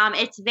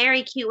 It's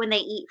very cute when they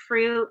eat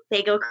fruit.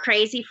 They go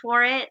crazy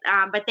for it,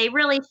 but they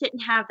really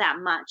shouldn't have that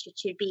much. It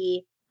should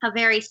be a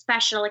very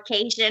special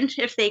occasion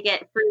if they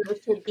get fruit.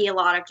 It should be a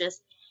lot of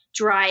just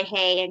dry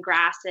hay and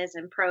grasses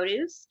and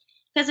produce.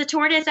 Because the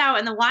tortoise out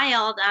in the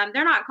wild,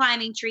 they're not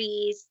climbing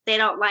trees. They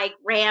don't like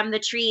ram the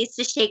trees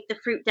to shake the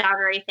fruit down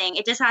or anything.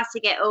 It just has to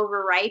get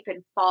overripe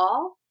and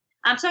fall.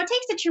 So it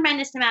takes a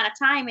tremendous amount of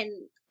time, and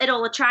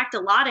it'll attract a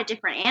lot of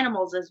different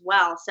animals as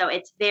well. So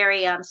it's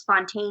very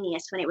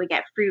spontaneous when it would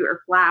get fruit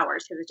or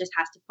flowers, because it just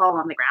has to fall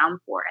on the ground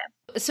for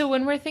it. So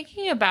when we're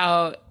thinking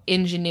about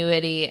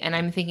ingenuity, and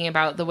I'm thinking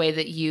about the way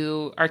that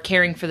you are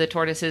caring for the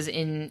tortoises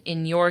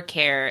in your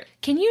care,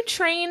 can you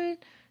train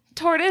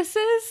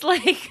tortoises?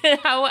 Like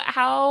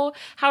how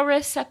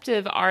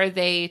receptive are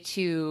they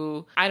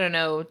to, I don't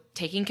know,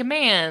 taking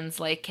commands?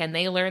 Like, can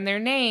they learn their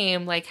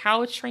name? Like,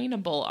 how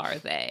trainable are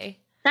they?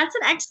 That's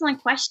an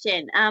excellent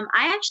question.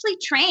 I actually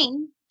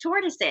train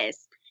tortoises.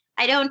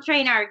 I don't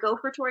train our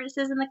gopher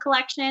tortoises in the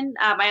collection.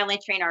 I only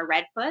train our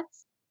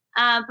redfoots.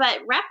 But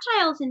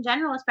reptiles in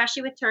general,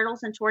 especially with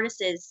turtles and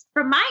tortoises,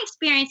 from my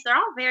experience, they're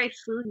all very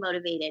food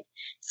motivated.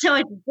 So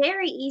it's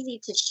very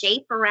easy to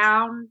shape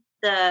around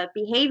the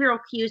behavioral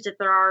cues that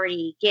they're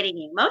already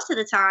getting. Most of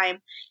the time,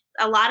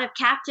 a lot of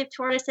captive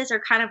tortoises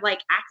are kind of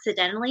like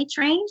accidentally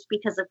trained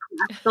because of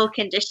classical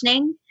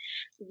conditioning.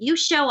 You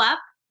show up,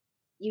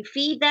 you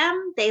feed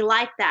them, they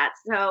like that.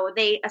 So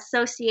they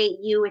associate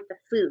you with the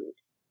food,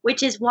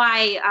 which is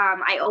why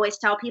I always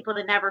tell people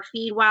to never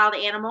feed wild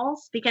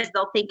animals, because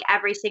they'll think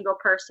every single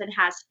person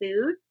has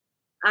food.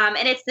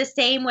 And it's the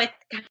same with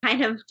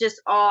kind of just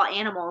all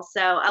animals.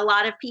 So a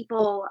lot of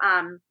people,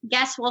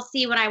 guess we'll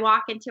see when I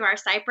walk into our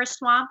cypress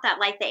swamp that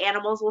like the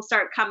animals will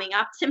start coming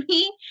up to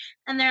me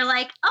and they're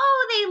like,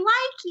 oh, they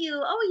like you.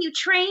 Oh, you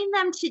train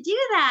them to do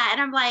that. And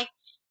I'm like,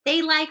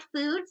 they like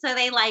food, so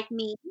they like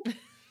me.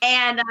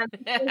 And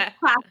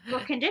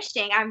classical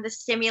conditioning. I'm the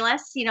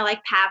stimulus, like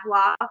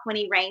Pavlov when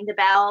he rang the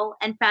bell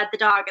and fed the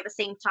dog at the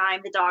same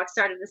time. The dog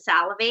started to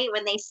salivate.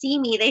 When they see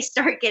me, they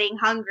start getting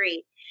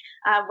hungry,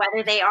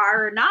 whether they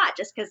are or not,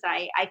 just because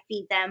I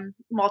feed them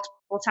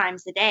multiple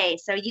times a day.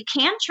 So you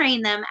can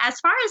train them. As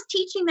far as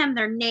teaching them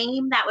their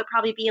name, that would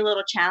probably be a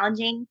little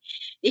challenging,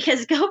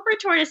 because gopher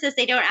tortoises,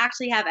 they don't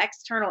actually have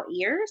external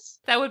ears.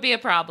 That would be a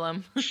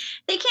problem.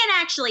 They can't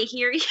actually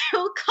hear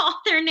you call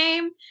their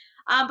name.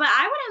 But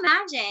I would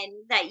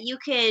imagine that you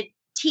could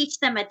teach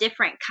them a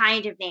different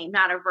kind of name,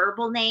 not a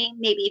verbal name.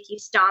 Maybe if you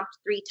stomped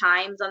 3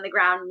 times on the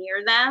ground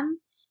near them,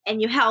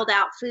 and you held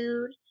out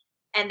food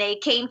and they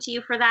came to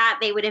you for that,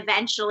 they would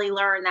eventually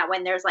learn that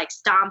when there's like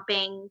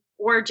stomping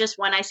or just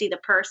when I see the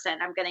person,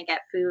 I'm going to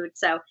get food.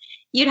 So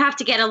you'd have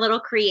to get a little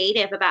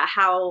creative about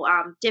how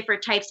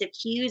different types of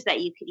cues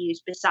that you could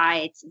use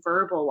besides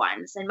verbal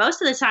ones. And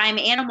most of the time,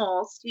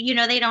 animals,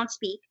 they don't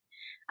speak.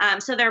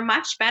 So they're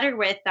much better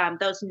with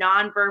those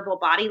nonverbal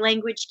body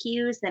language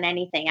cues than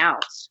anything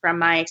else, from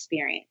my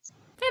experience.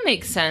 That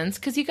makes sense,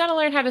 because you got to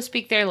learn how to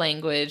speak their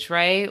language,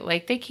 right?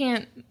 Like, they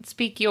can't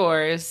speak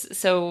yours,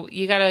 so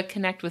you got to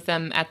connect with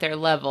them at their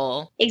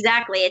level.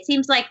 Exactly. It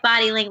seems like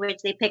body language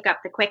they pick up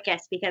the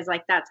quickest because,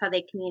 like, that's how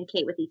they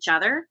communicate with each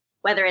other.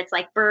 Whether it's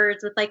like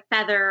birds with like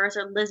feathers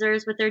or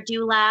lizards with their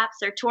dewlaps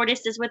or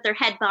tortoises with their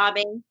head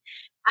bobbing.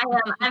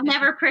 I've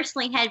never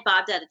personally head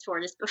bobbed at a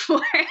tortoise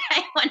before.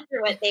 I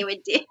wonder what they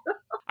would do.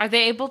 Are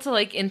they able to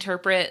like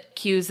interpret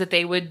cues that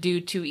they would do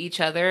to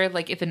each other?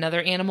 Like if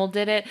another animal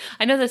did it?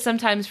 I know that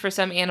sometimes for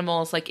some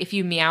animals, like if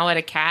you meow at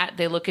a cat,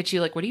 they look at you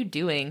like, what are you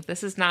doing?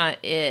 This is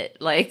not it.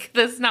 Like,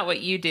 this is not what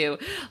you do.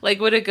 Like,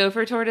 would a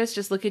gopher tortoise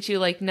just look at you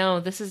like, no,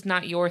 this is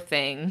not your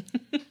thing?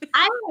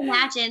 I would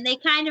imagine they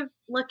kind of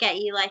look at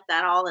you like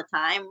that all the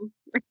time.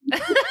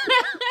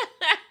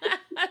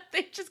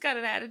 They just got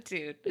an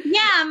attitude.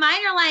 Yeah, mine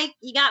are like,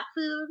 you got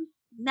food?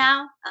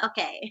 No?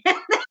 Okay.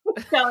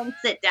 Go and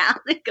sit down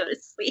and go to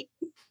sleep.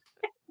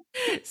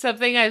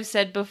 Something I've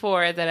said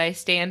before that I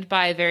stand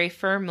by very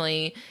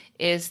firmly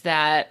is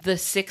that the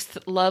sixth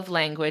love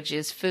language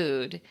is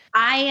food.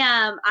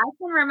 I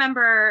can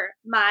remember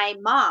my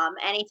mom,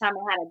 anytime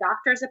I had a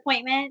doctor's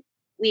appointment,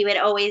 we would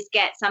always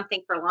get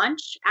something for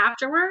lunch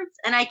afterwards.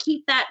 And I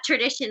keep that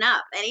tradition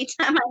up.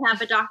 Anytime I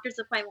have a doctor's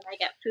appointment, I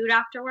get food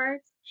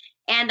afterwards.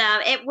 And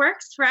it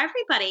works for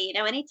everybody.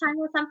 Anytime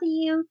there's something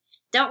you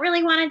don't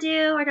really want to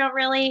do or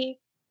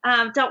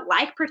don't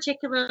like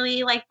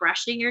particularly, like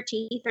brushing your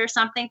teeth or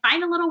something,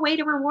 find a little way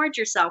to reward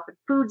yourself. And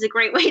food's a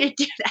great way to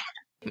do that.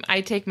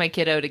 I take my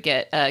kiddo to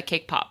get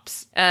cake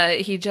pops.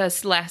 He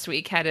just last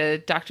week had a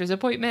doctor's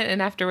appointment,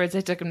 and afterwards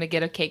I took him to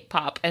get a cake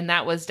pop, and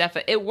that was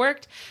definitely, it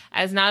worked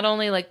as not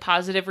only like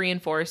positive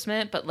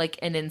reinforcement, but like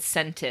an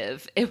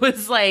incentive. It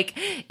was like,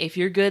 if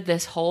you're good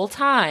this whole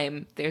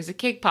time, there's a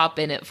cake pop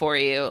in it for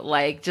you.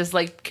 Like, just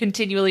like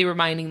continually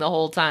reminding the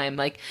whole time,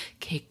 like,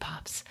 cake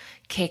pops,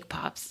 cake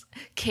pops,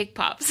 cake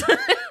pops.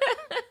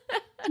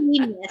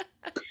 Genius.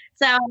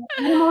 So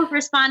animals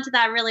respond to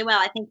that really well.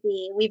 I think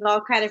we've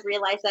all kind of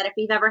realized that if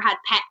we've ever had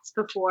pets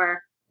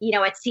before,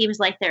 it seems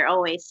like they're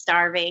always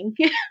starving.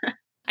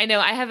 I know.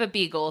 I have a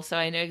beagle, so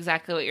I know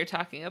exactly what you're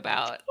talking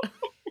about.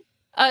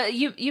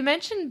 You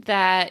mentioned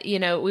that,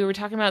 we were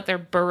talking about their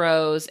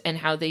burrows and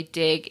how they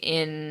dig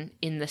in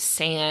the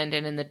sand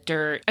and in the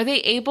dirt. Are they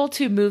able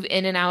to move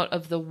in and out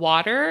of the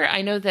water?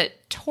 I know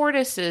that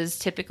tortoises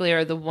typically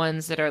are the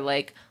ones that are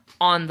like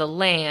on the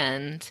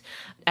land,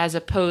 as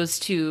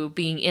opposed to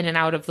being in and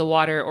out of the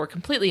water or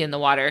completely in the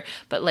water.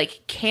 But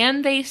like,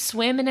 can they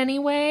swim in any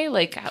way?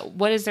 Like,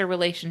 what is their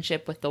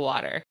relationship with the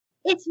water?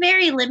 It's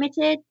very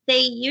limited.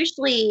 They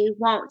usually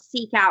won't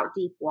seek out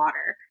deep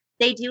water.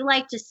 They do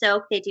like to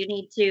soak. They do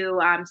need to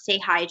stay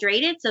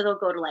hydrated. So they'll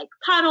go to like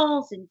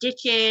puddles and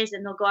ditches,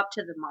 and they'll go up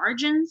to the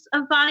margins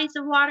of bodies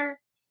of water.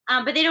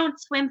 But they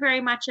don't swim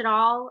very much at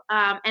all.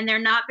 And they're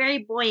not very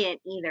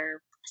buoyant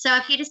either. So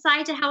if you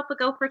decide to help a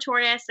gopher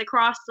tortoise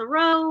across the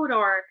road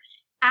or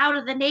out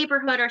of the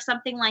neighborhood or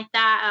something like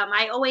that,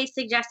 I always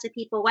suggest to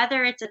people,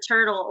 whether it's a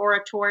turtle or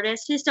a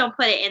tortoise, just don't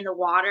put it in the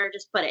water.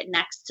 Just put it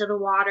next to the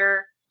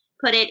water.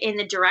 Put it in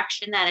the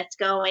direction that it's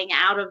going,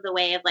 out of the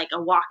way of like a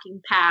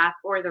walking path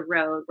or the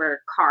road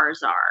where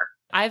cars are.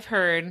 I've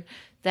heard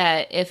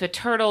that if a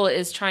turtle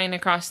is trying to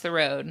cross the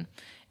road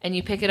and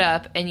you pick it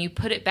up and you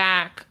put it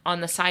back on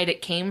the side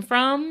it came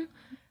from,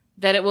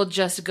 that it will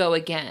just go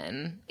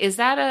again. Is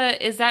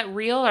that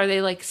real? Are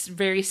they like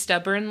very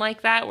stubborn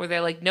like that, where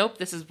they're like, nope,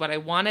 this is what I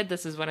wanted,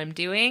 this is what I'm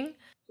doing?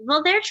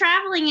 Well, they're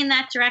traveling in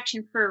that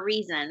direction for a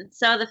reason.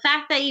 So the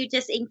fact that you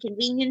just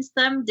inconvenienced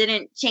them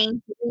didn't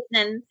change the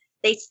reason.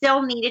 They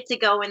still needed to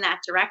go in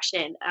that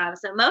direction.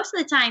 So most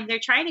of the time, they're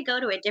trying to go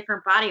to a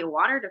different body of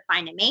water to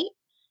find a mate,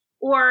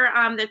 or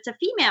it's a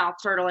female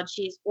turtle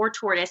or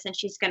tortoise, and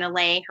she's going to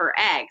lay her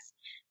eggs.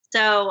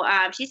 So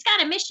she's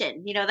got a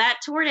mission. That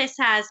tortoise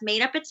has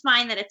made up its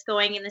mind that it's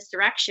going in this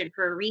direction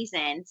for a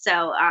reason.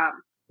 So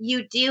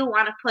you do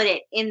want to put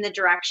it in the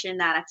direction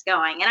that it's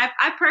going. And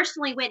I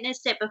personally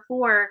witnessed it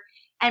before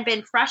and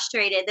been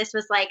frustrated. This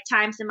was like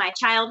times in my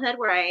childhood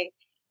where I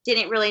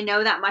didn't really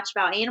know that much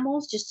about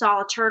animals, just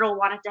saw a turtle,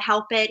 wanted to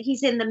help it.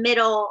 He's in the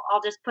middle.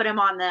 I'll just put him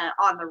on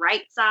the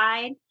right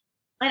side.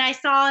 And I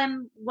saw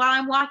him while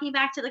I'm walking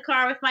back to the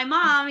car with my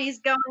mom. He's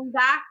going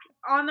back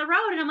on the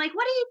road. And I'm like,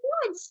 what are you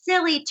doing,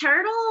 silly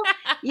turtle?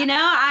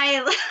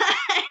 I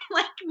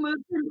like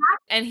moved him back.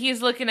 And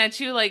he's looking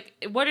at you like,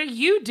 what are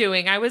you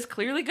doing? I was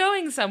clearly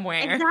going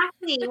somewhere.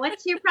 Exactly.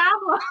 What's your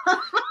problem?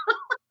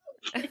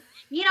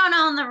 You don't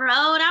own the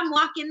road. I'm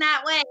walking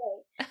that way.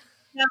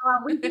 No,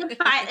 we did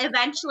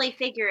eventually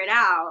figure it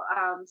out.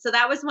 So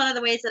that was one of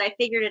the ways that I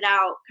figured it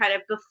out kind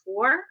of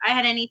before I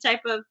had any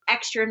type of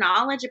extra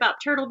knowledge about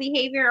turtle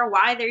behavior or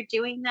why they're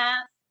doing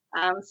that.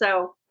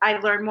 So I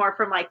learned more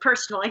from like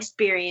personal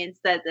experience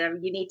that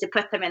you need to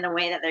put them in the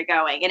way that they're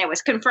going. And it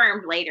was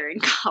confirmed later in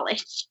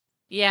college.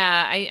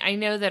 Yeah, I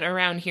know that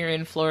around here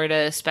in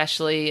Florida,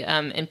 especially,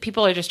 and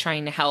people are just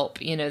trying to help.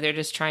 They're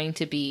just trying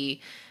to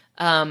be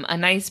a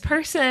nice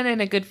person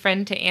and a good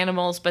friend to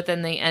animals, but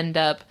then they end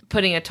up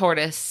putting a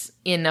tortoise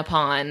in a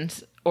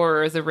pond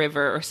or the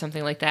river or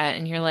something like that.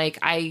 And you're like,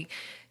 I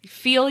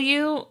feel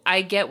you.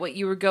 I get what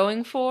you were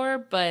going for,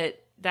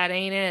 but that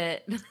ain't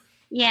it.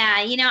 Yeah,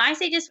 I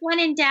say just when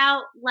in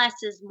doubt, less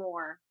is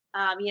more.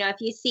 If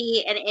you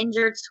see an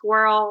injured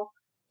squirrel,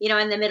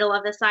 in the middle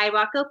of the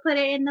sidewalk, go put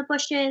it in the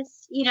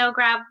bushes,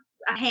 grab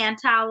a hand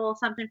towel,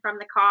 something from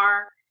the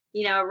car,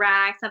 a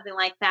rag, something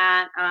like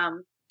that.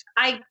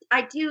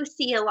 I do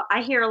see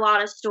I hear a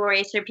lot of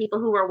stories from people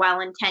who are well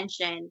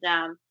intentioned.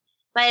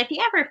 But if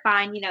you ever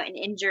find, an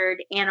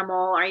injured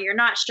animal or you're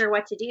not sure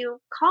what to do,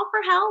 call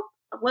for help.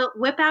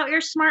 Whip out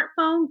your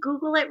smartphone,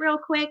 Google it real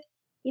quick.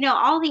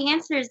 All the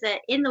answers that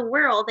in the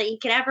world that you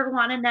could ever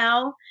want to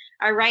know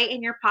are right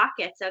in your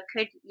pocket. So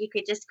you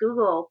could just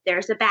Google,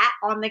 there's a bat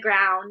on the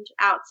ground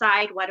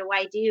outside. What do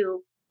I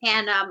do?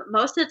 And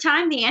most of the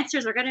time, the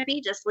answers are going to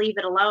be just leave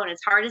it alone. As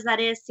hard as that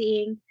is,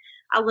 seeing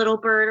a little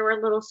bird or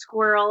a little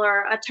squirrel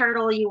or a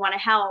turtle you want to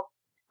help,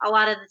 a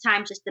lot of the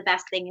time, just the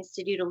best thing is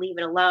to do to leave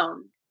it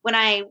alone. When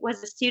I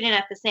was a student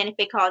at the Santa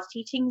Fe College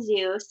Teaching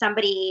Zoo,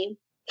 somebody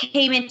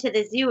came into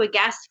the zoo, a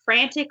guest,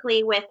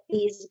 frantically with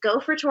these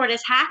gopher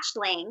tortoise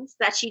hatchlings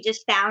that she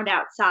just found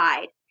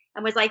outside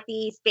and was like,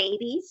 these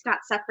babies got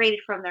separated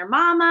from their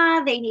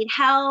mama. They need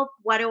help.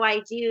 What do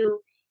I do?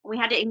 And we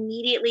had to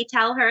immediately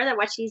tell her that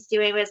what she's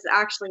doing was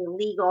actually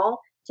illegal,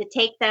 to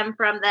take them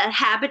from the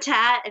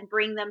habitat and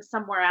bring them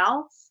somewhere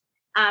else.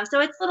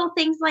 So it's little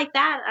things like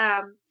that.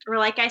 Or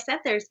like I said,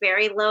 there's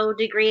very low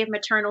degree of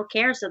maternal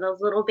care. So those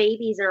little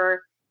babies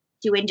are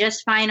doing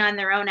just fine on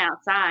their own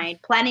outside.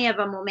 Plenty of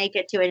them will make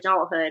it to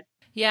adulthood.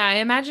 Yeah, I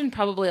imagine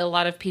probably a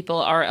lot of people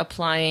are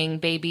applying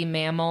baby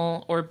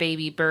mammal or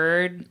baby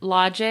bird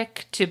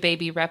logic to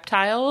baby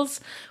reptiles,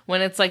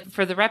 when it's like,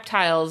 for the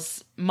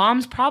reptiles,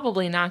 mom's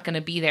probably not going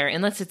to be there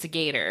unless it's a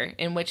gator,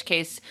 in which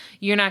case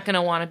you're not going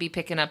to want to be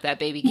picking up that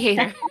baby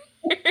gator.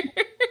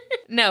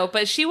 No,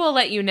 but she will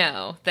let you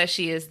know that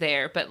she is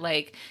there. But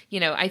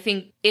I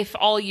think if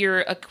all you're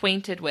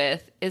acquainted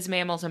with is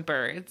mammals and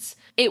birds,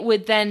 it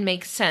would then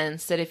make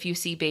sense that if you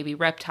see baby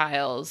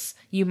reptiles,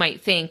 you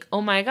might think,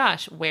 oh my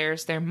gosh,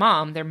 where's their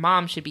mom? Their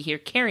mom should be here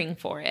caring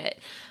for it.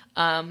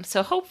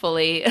 So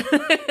hopefully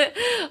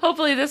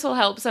this will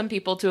help some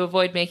people to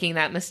avoid making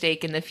that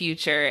mistake in the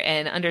future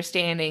and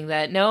understanding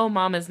that no,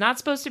 mom is not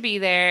supposed to be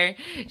there.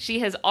 She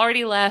has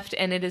already left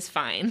and it is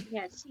fine.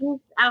 Yeah, she's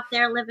out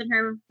there living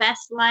her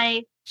best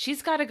life.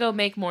 She's got to go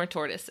make more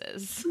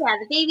tortoises. Yeah,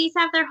 the babies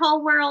have their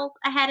whole world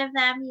ahead of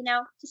them,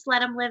 just let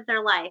them live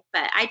their life.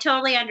 But I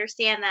totally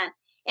understand that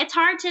it's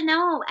hard to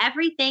know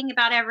everything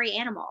about every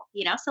animal,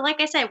 So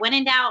like I said, when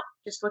in doubt,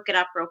 just look it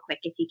up real quick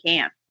if you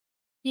can.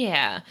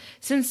 Yeah.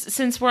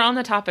 Since we're on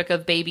the topic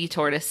of baby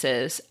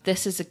tortoises,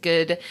 this is a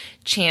good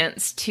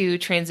chance to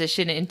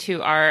transition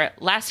into our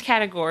last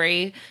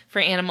category for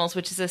animals,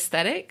 which is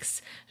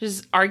aesthetics, which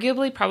is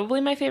arguably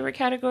probably my favorite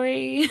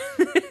category.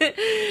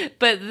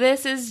 But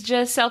this is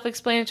just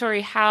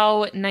self-explanatory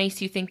how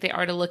nice you think they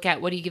are to look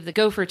at. What do you give the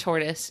gopher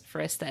tortoise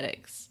for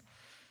aesthetics?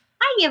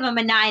 I give them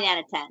a 9 out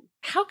of 10.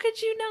 How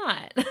could you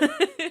not? Because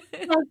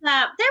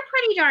they're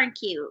pretty darn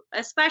cute,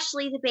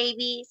 especially the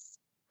babies.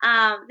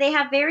 They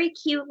have very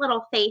cute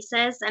little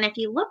faces, and if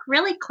you look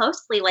really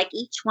closely, like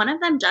each one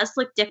of them does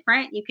look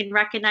different. You can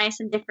recognize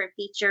some different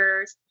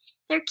features.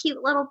 Their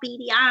cute little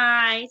beady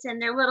eyes and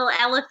their little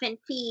elephant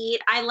feet.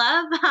 I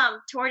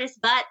love tortoise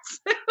butts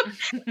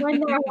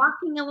when they're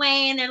walking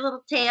away and their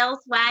little tails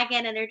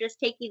wagging, and they're just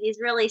taking these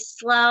really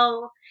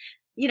slow,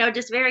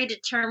 just very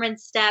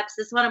determined steps.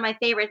 It's one of my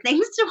favorite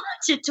things to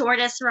watch a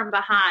tortoise from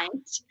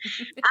behind.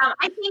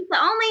 I think the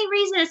only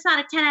reason it's not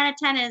a 10 out of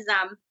 10 is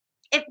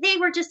if they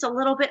were just a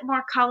little bit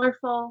more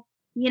colorful.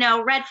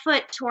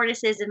 Redfoot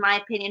tortoises, in my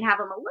opinion, have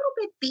them a little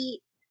bit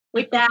beat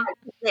with that.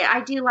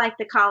 I do like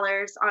the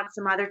colors on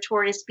some other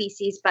tortoise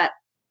species, but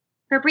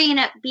for being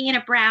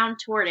a brown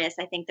tortoise,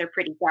 I think they're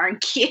pretty darn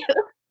cute.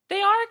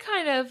 They are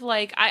kind of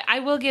like, I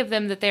will give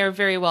them that they are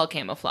very well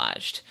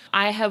camouflaged.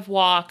 I have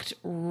walked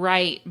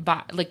right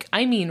by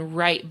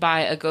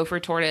a gopher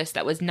tortoise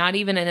that was not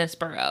even in its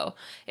burrow.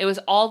 It was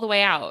all the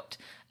way out,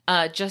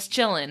 just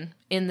chilling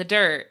in the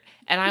dirt.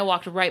 And I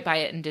walked right by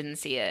it and didn't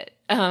see it.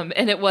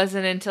 And it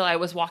wasn't until I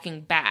was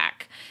walking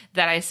back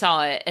that I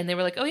saw it. And they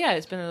were like, oh, yeah,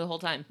 it's been there the whole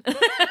time. I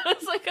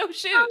was like, oh,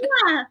 shoot. Oh,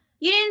 yeah.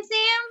 You didn't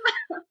see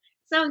him?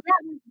 So,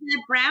 yeah,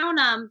 the brown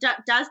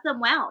does them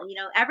well.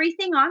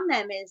 Everything on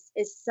them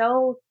is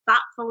so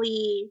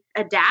thoughtfully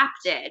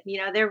adapted.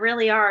 They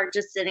really are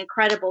just an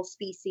incredible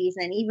species.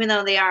 And even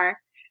though they are,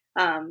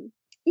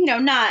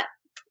 not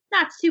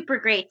not super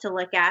great to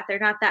look at. They're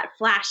not that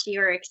flashy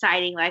or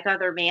exciting like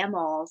other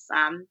mammals.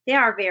 They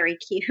are very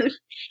cute.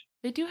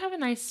 They do have a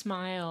nice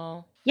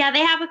smile. Yeah, they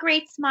have a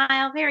great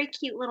smile, very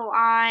cute little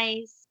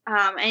eyes.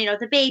 And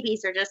the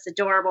babies are just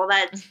adorable.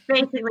 That's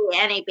basically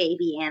any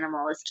baby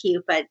animal is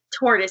cute, but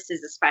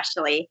tortoises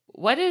especially.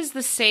 What is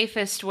the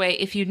safest way,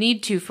 if you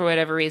need to for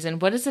whatever reason,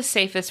 what is the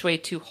safest way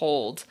to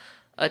hold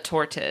a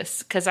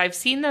tortoise? Because I've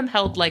seen them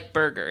held like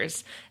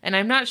burgers, and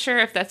I'm not sure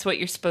if that's what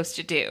you're supposed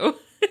to do.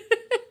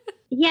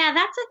 Yeah,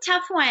 that's a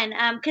tough one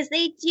because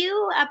they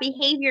do a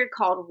behavior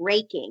called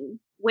raking,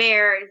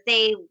 where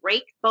they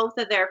rake both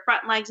of their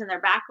front legs and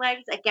their back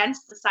legs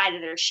against the side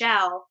of their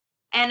shell.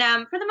 And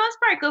for the most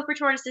part, gopher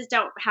tortoises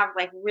don't have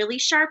like really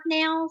sharp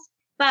nails.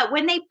 But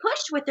when they push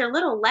with their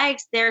little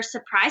legs, they're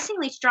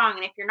surprisingly strong.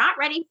 And if you're not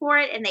ready for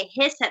it and they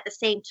hiss at the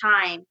same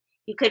time,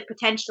 you could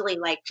potentially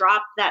like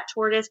drop that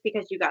tortoise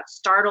because you got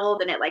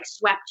startled and it like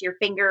swept your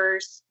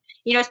fingers.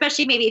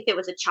 Especially maybe if it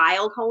was a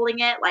child holding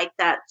it, like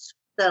that's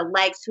the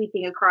leg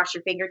sweeping across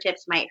your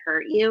fingertips might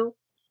hurt you.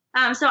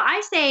 So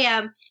I say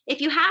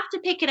if you have to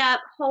pick it up,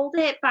 hold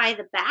it by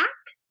the back.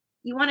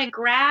 You want to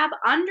grab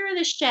under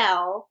the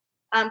shell,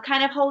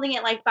 kind of holding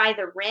it like by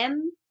the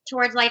rim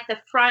towards like the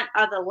front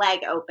of the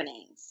leg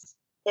openings,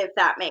 if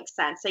that makes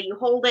sense. So you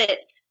hold it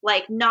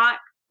like not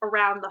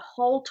around the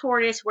whole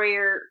tortoise where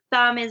your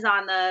thumb is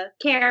on the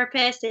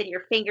carapace and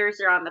your fingers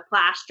are on the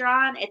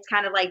plastron. It's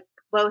kind of like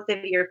both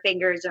of your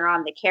fingers are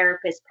on the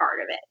carapace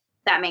part of it.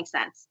 That makes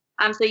sense.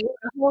 So you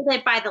hold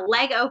it by the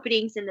leg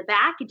openings in the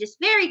back and just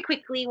very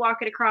quickly walk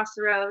it across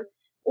the road.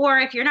 Or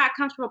if you're not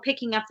comfortable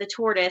picking up the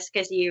tortoise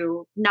because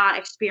you're not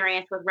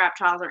experienced with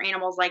reptiles or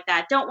animals like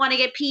that, don't want to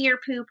get pee or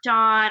pooped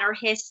on or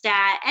hissed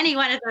at, any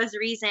one of those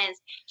reasons,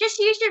 just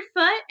use your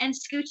foot and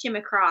scooch him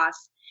across.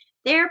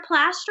 Their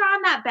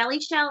plastron, that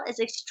belly shell, is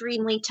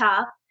extremely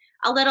tough.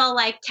 A little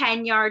like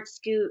 10-yard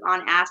scoot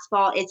on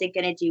asphalt isn't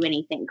going to do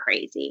anything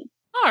crazy.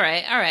 All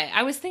right.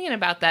 I was thinking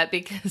about that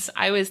because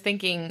I was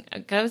thinking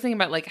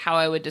about like how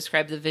I would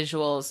describe the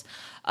visuals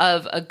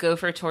of a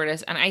gopher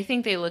tortoise, and I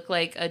think they look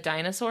like a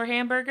dinosaur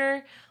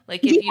hamburger.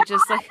 Like if you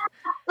just like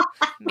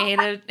made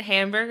a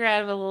hamburger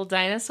out of a little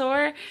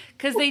dinosaur,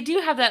 because they do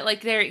have that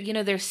like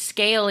they're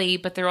scaly,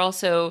 but they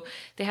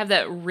have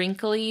that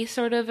wrinkly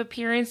sort of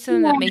appearance to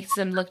them that makes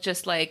them look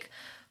just like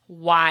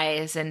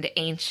wise and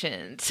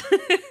ancient.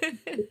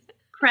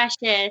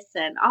 Precious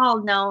and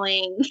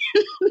all-knowing.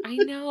 I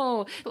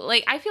know.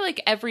 Like, I feel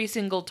like every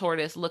single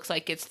tortoise looks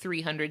like it's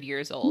 300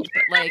 years old,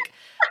 but like,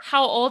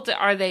 how old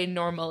are they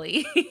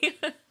normally?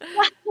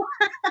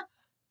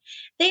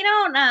 They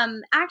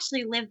don't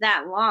actually live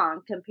that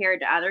long compared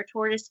to other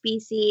tortoise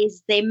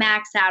species. They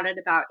max out at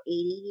about 80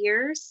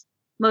 years.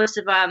 Most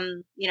of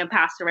them,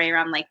 pass away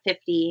around like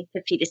 50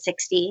 to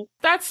 60.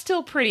 That's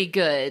still pretty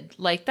good.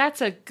 Like, that's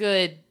a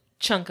good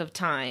chunk of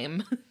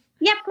time.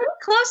 Yeah, pretty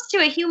close to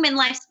a human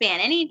lifespan.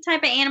 Any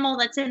type of animal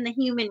that's in the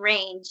human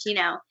range,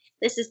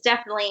 this is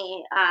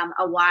definitely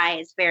a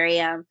wise,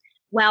 very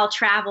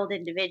well-traveled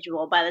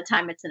individual by the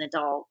time it's an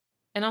adult.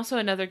 And also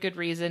another good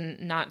reason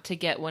not to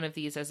get one of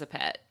these as a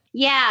pet.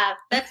 Yeah,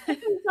 that's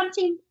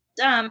something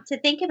to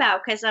think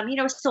about because,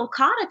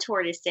 sulcata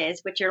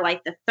tortoises, which are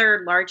like the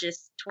third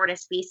largest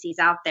tortoise species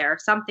out there,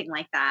 something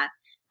like that.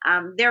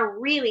 They're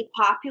really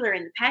popular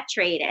in the pet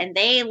trade, and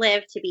they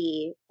live to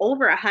be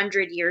over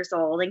 100 years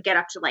old and get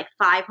up to like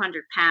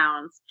 500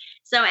 pounds.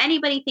 So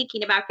anybody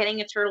thinking about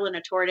getting a turtle and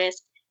a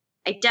tortoise,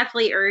 I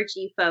definitely urge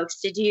you folks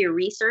to do your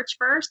research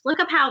first. Look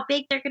up how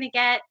big they're going to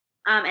get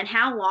and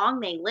how long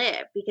they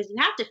live, because you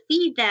have to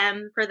feed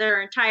them for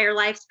their entire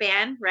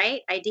lifespan,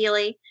 right?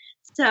 Ideally.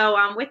 So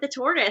with the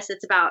tortoise,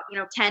 it's about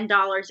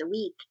 $10 a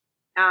week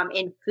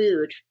in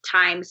food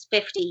times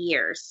 50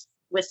 years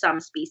with some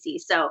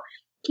species. So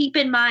keep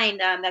in mind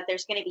that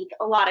there's going to be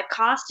a lot of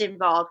cost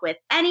involved with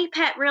any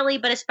pet, really,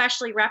 but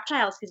especially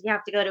reptiles, because you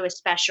have to go to a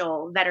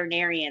special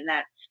veterinarian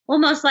that will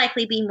most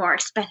likely be more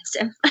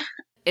expensive.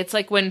 It's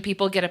like when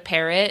people get a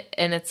parrot,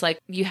 and it's like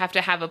you have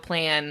to have a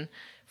plan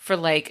for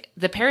like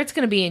the parrot's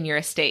going to be in your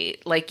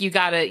estate. Like you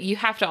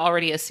have to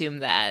already assume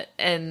that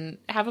and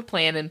have a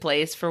plan in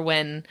place for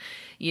when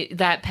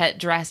that pet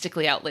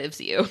drastically outlives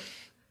you.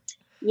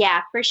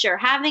 Yeah, for sure.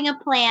 Having a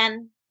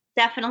plan,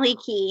 definitely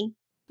key.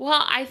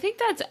 Well, I think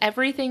that's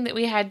everything that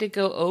we had to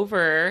go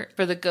over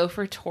for the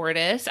Gopher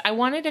Tortoise. I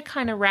wanted to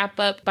kind of wrap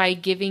up by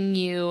giving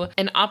you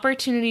an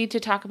opportunity to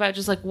talk about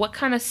just like what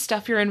kind of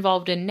stuff you're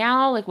involved in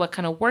now, like what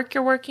kind of work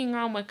you're working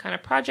on, what kind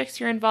of projects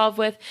you're involved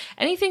with,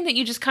 anything that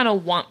you just kind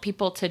of want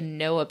people to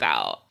know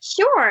about.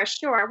 Sure.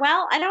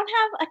 Well, I don't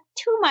have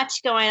too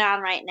much going on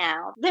right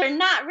now. They're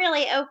not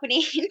really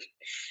opening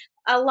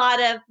a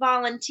lot of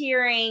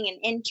volunteering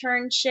and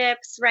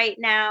internships right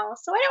now.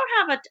 So I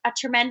don't have a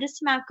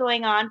tremendous amount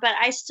going on, but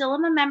I still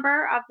am a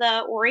member of the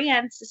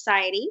Orient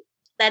Society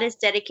that is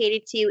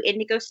dedicated to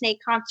indigo snake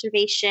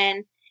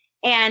conservation.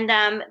 And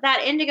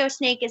that indigo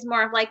snake is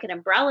more of like an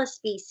umbrella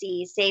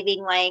species,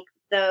 saving like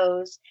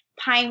those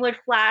pinewood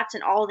flats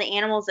and all the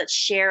animals that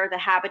share the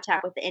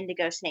habitat with the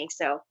indigo snake.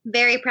 So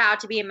very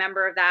proud to be a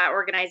member of that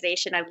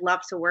organization. I'd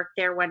love to work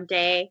there one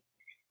day.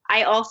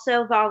 I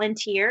also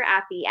volunteer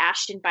at the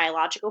Ashton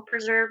Biological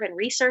Preserve and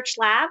Research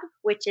Lab,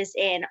 which is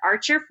in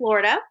Archer,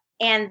 Florida.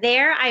 And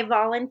there I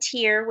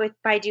volunteer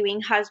by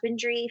doing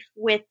husbandry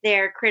with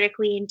their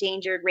critically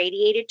endangered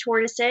radiated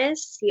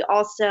tortoises. He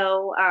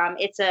also,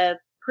 it's a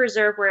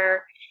preserve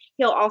where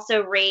he'll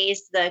also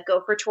raise the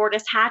gopher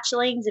tortoise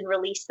hatchlings and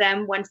release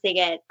them once they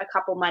get a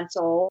couple months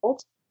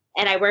old.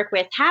 And I work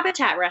with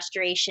habitat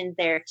restoration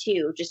there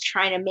too, just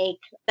trying to make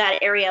that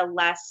area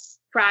less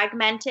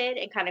fragmented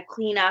and kind of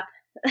clean up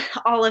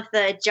all of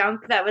the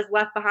junk that was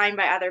left behind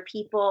by other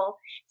people.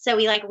 So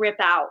we rip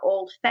out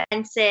old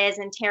fences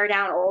and tear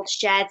down old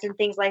sheds and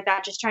things like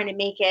that, just trying to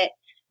make it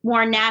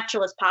more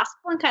natural as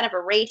possible and kind of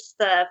erase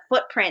the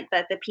footprint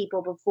that the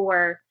people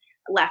before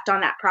left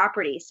on that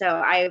property. So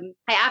I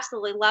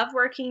absolutely love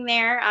working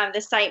there.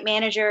 The site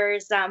manager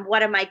is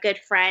one of my good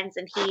friends,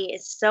 and he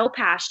is so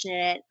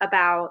passionate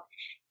about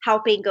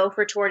helping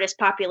gopher tortoise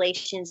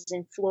populations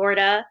in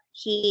Florida.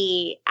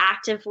 He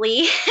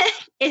actively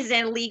is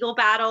in legal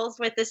battles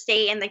with the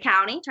state and the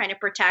county, trying to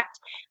protect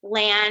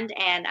land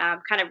and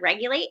kind of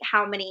regulate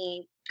how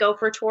many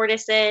gopher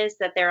tortoises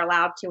that they're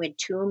allowed to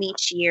entomb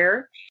each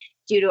year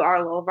due to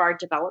all of our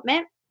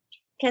development.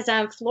 Because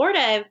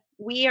Florida,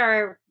 we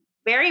are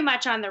very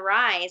much on the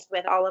rise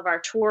with all of our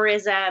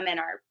tourism and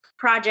our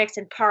projects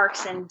and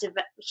parks and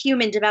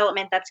human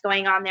development that's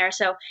going on there.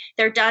 So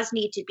there does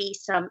need to be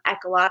some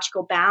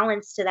ecological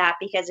balance to that,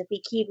 because if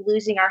we keep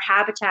losing our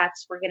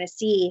habitats, we're going to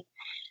see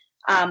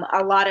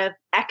a lot of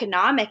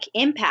economic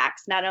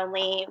impacts. Not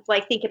only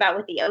think about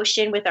with the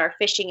ocean, with our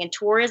fishing and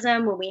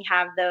tourism, when we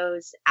have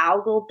those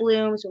algal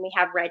blooms, when we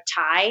have red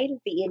tide,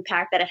 the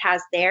impact that it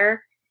has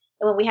there.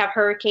 And when we have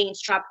hurricanes,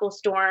 tropical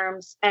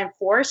storms, and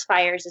forest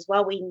fires as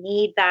well, we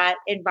need that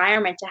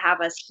environment to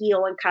have us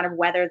heal and kind of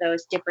weather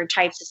those different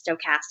types of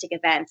stochastic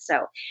events. So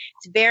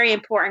it's very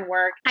important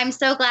work. I'm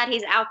so glad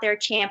he's out there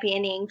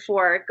championing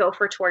for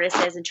gopher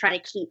tortoises and trying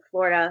to keep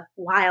Florida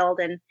wild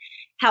and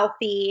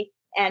healthy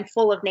and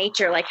full of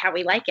nature like how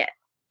we like it.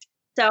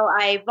 So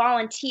I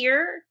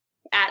volunteer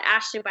at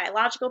Ashton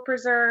Biological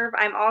Preserve.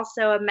 I'm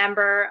also a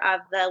member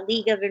of the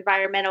League of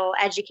Environmental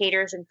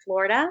Educators in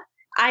Florida.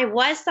 I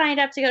was signed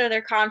up to go to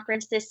their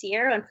conference this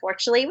year.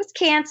 Unfortunately, it was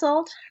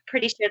canceled.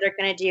 Pretty sure they're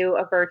going to do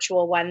a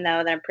virtual one,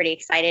 though, that I'm pretty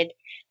excited.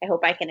 I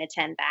hope I can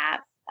attend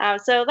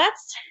that. So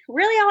that's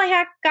really all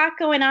I got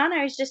going on.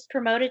 I was just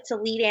promoted to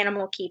lead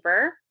animal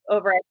keeper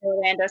over at the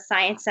Orlando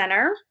Science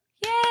Center.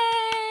 Yay!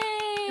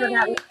 So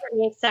that was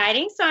pretty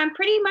exciting. So I'm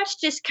pretty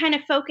much just kind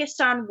of focused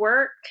on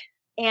work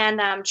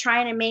and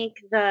trying to make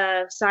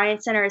the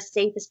Science Center as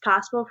safe as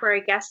possible for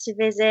our guests to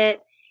visit,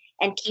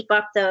 and keep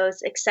up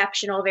those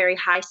exceptional, very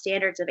high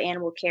standards of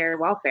animal care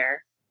and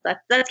welfare.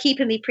 That's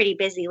keeping me pretty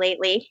busy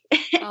lately.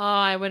 Oh,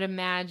 I would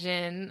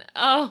imagine.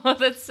 Oh,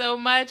 that's so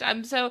much.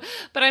 I'm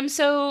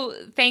so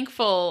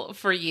thankful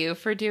for you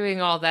for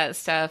doing all that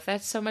stuff.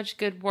 That's so much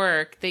good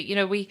work that,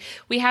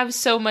 we have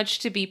so much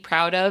to be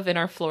proud of in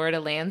our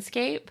Florida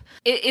landscape.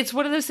 It's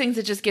one of those things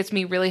that just gets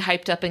me really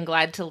hyped up and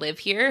glad to live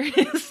here.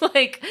 It's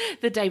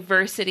the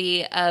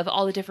diversity of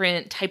all the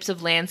different types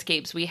of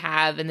landscapes we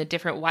have and the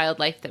different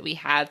wildlife that we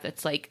have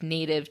that's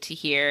native to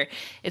here.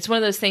 It's one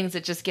of those things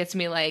that just gets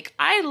me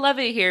I love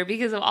it here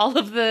because of all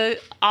of the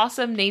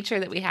awesome nature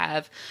that we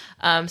have.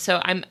 So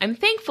I'm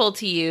thankful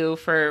to you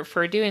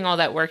for doing all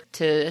that work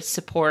to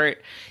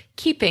support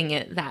keeping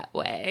it that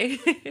way.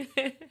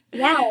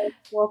 Yeah.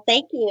 Well,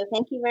 thank you.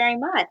 Thank you very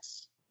much.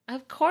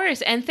 Of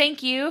course. And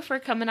thank you for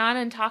coming on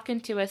and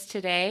talking to us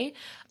today.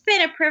 It's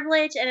been a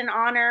privilege and an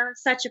honor.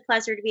 Such a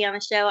pleasure to be on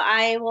the show.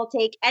 I will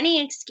take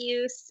any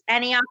excuse,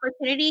 any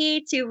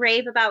opportunity to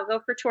rave about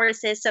gopher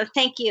tortoises. So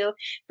thank you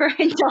for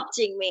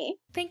indulging me.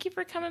 Thank you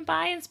for coming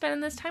by and spending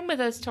this time with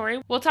us,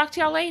 Tori. We'll talk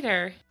to y'all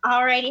later.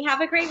 Alrighty.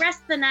 Have a great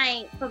rest of the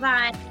night.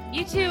 Bye-bye.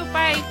 You too.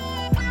 Bye.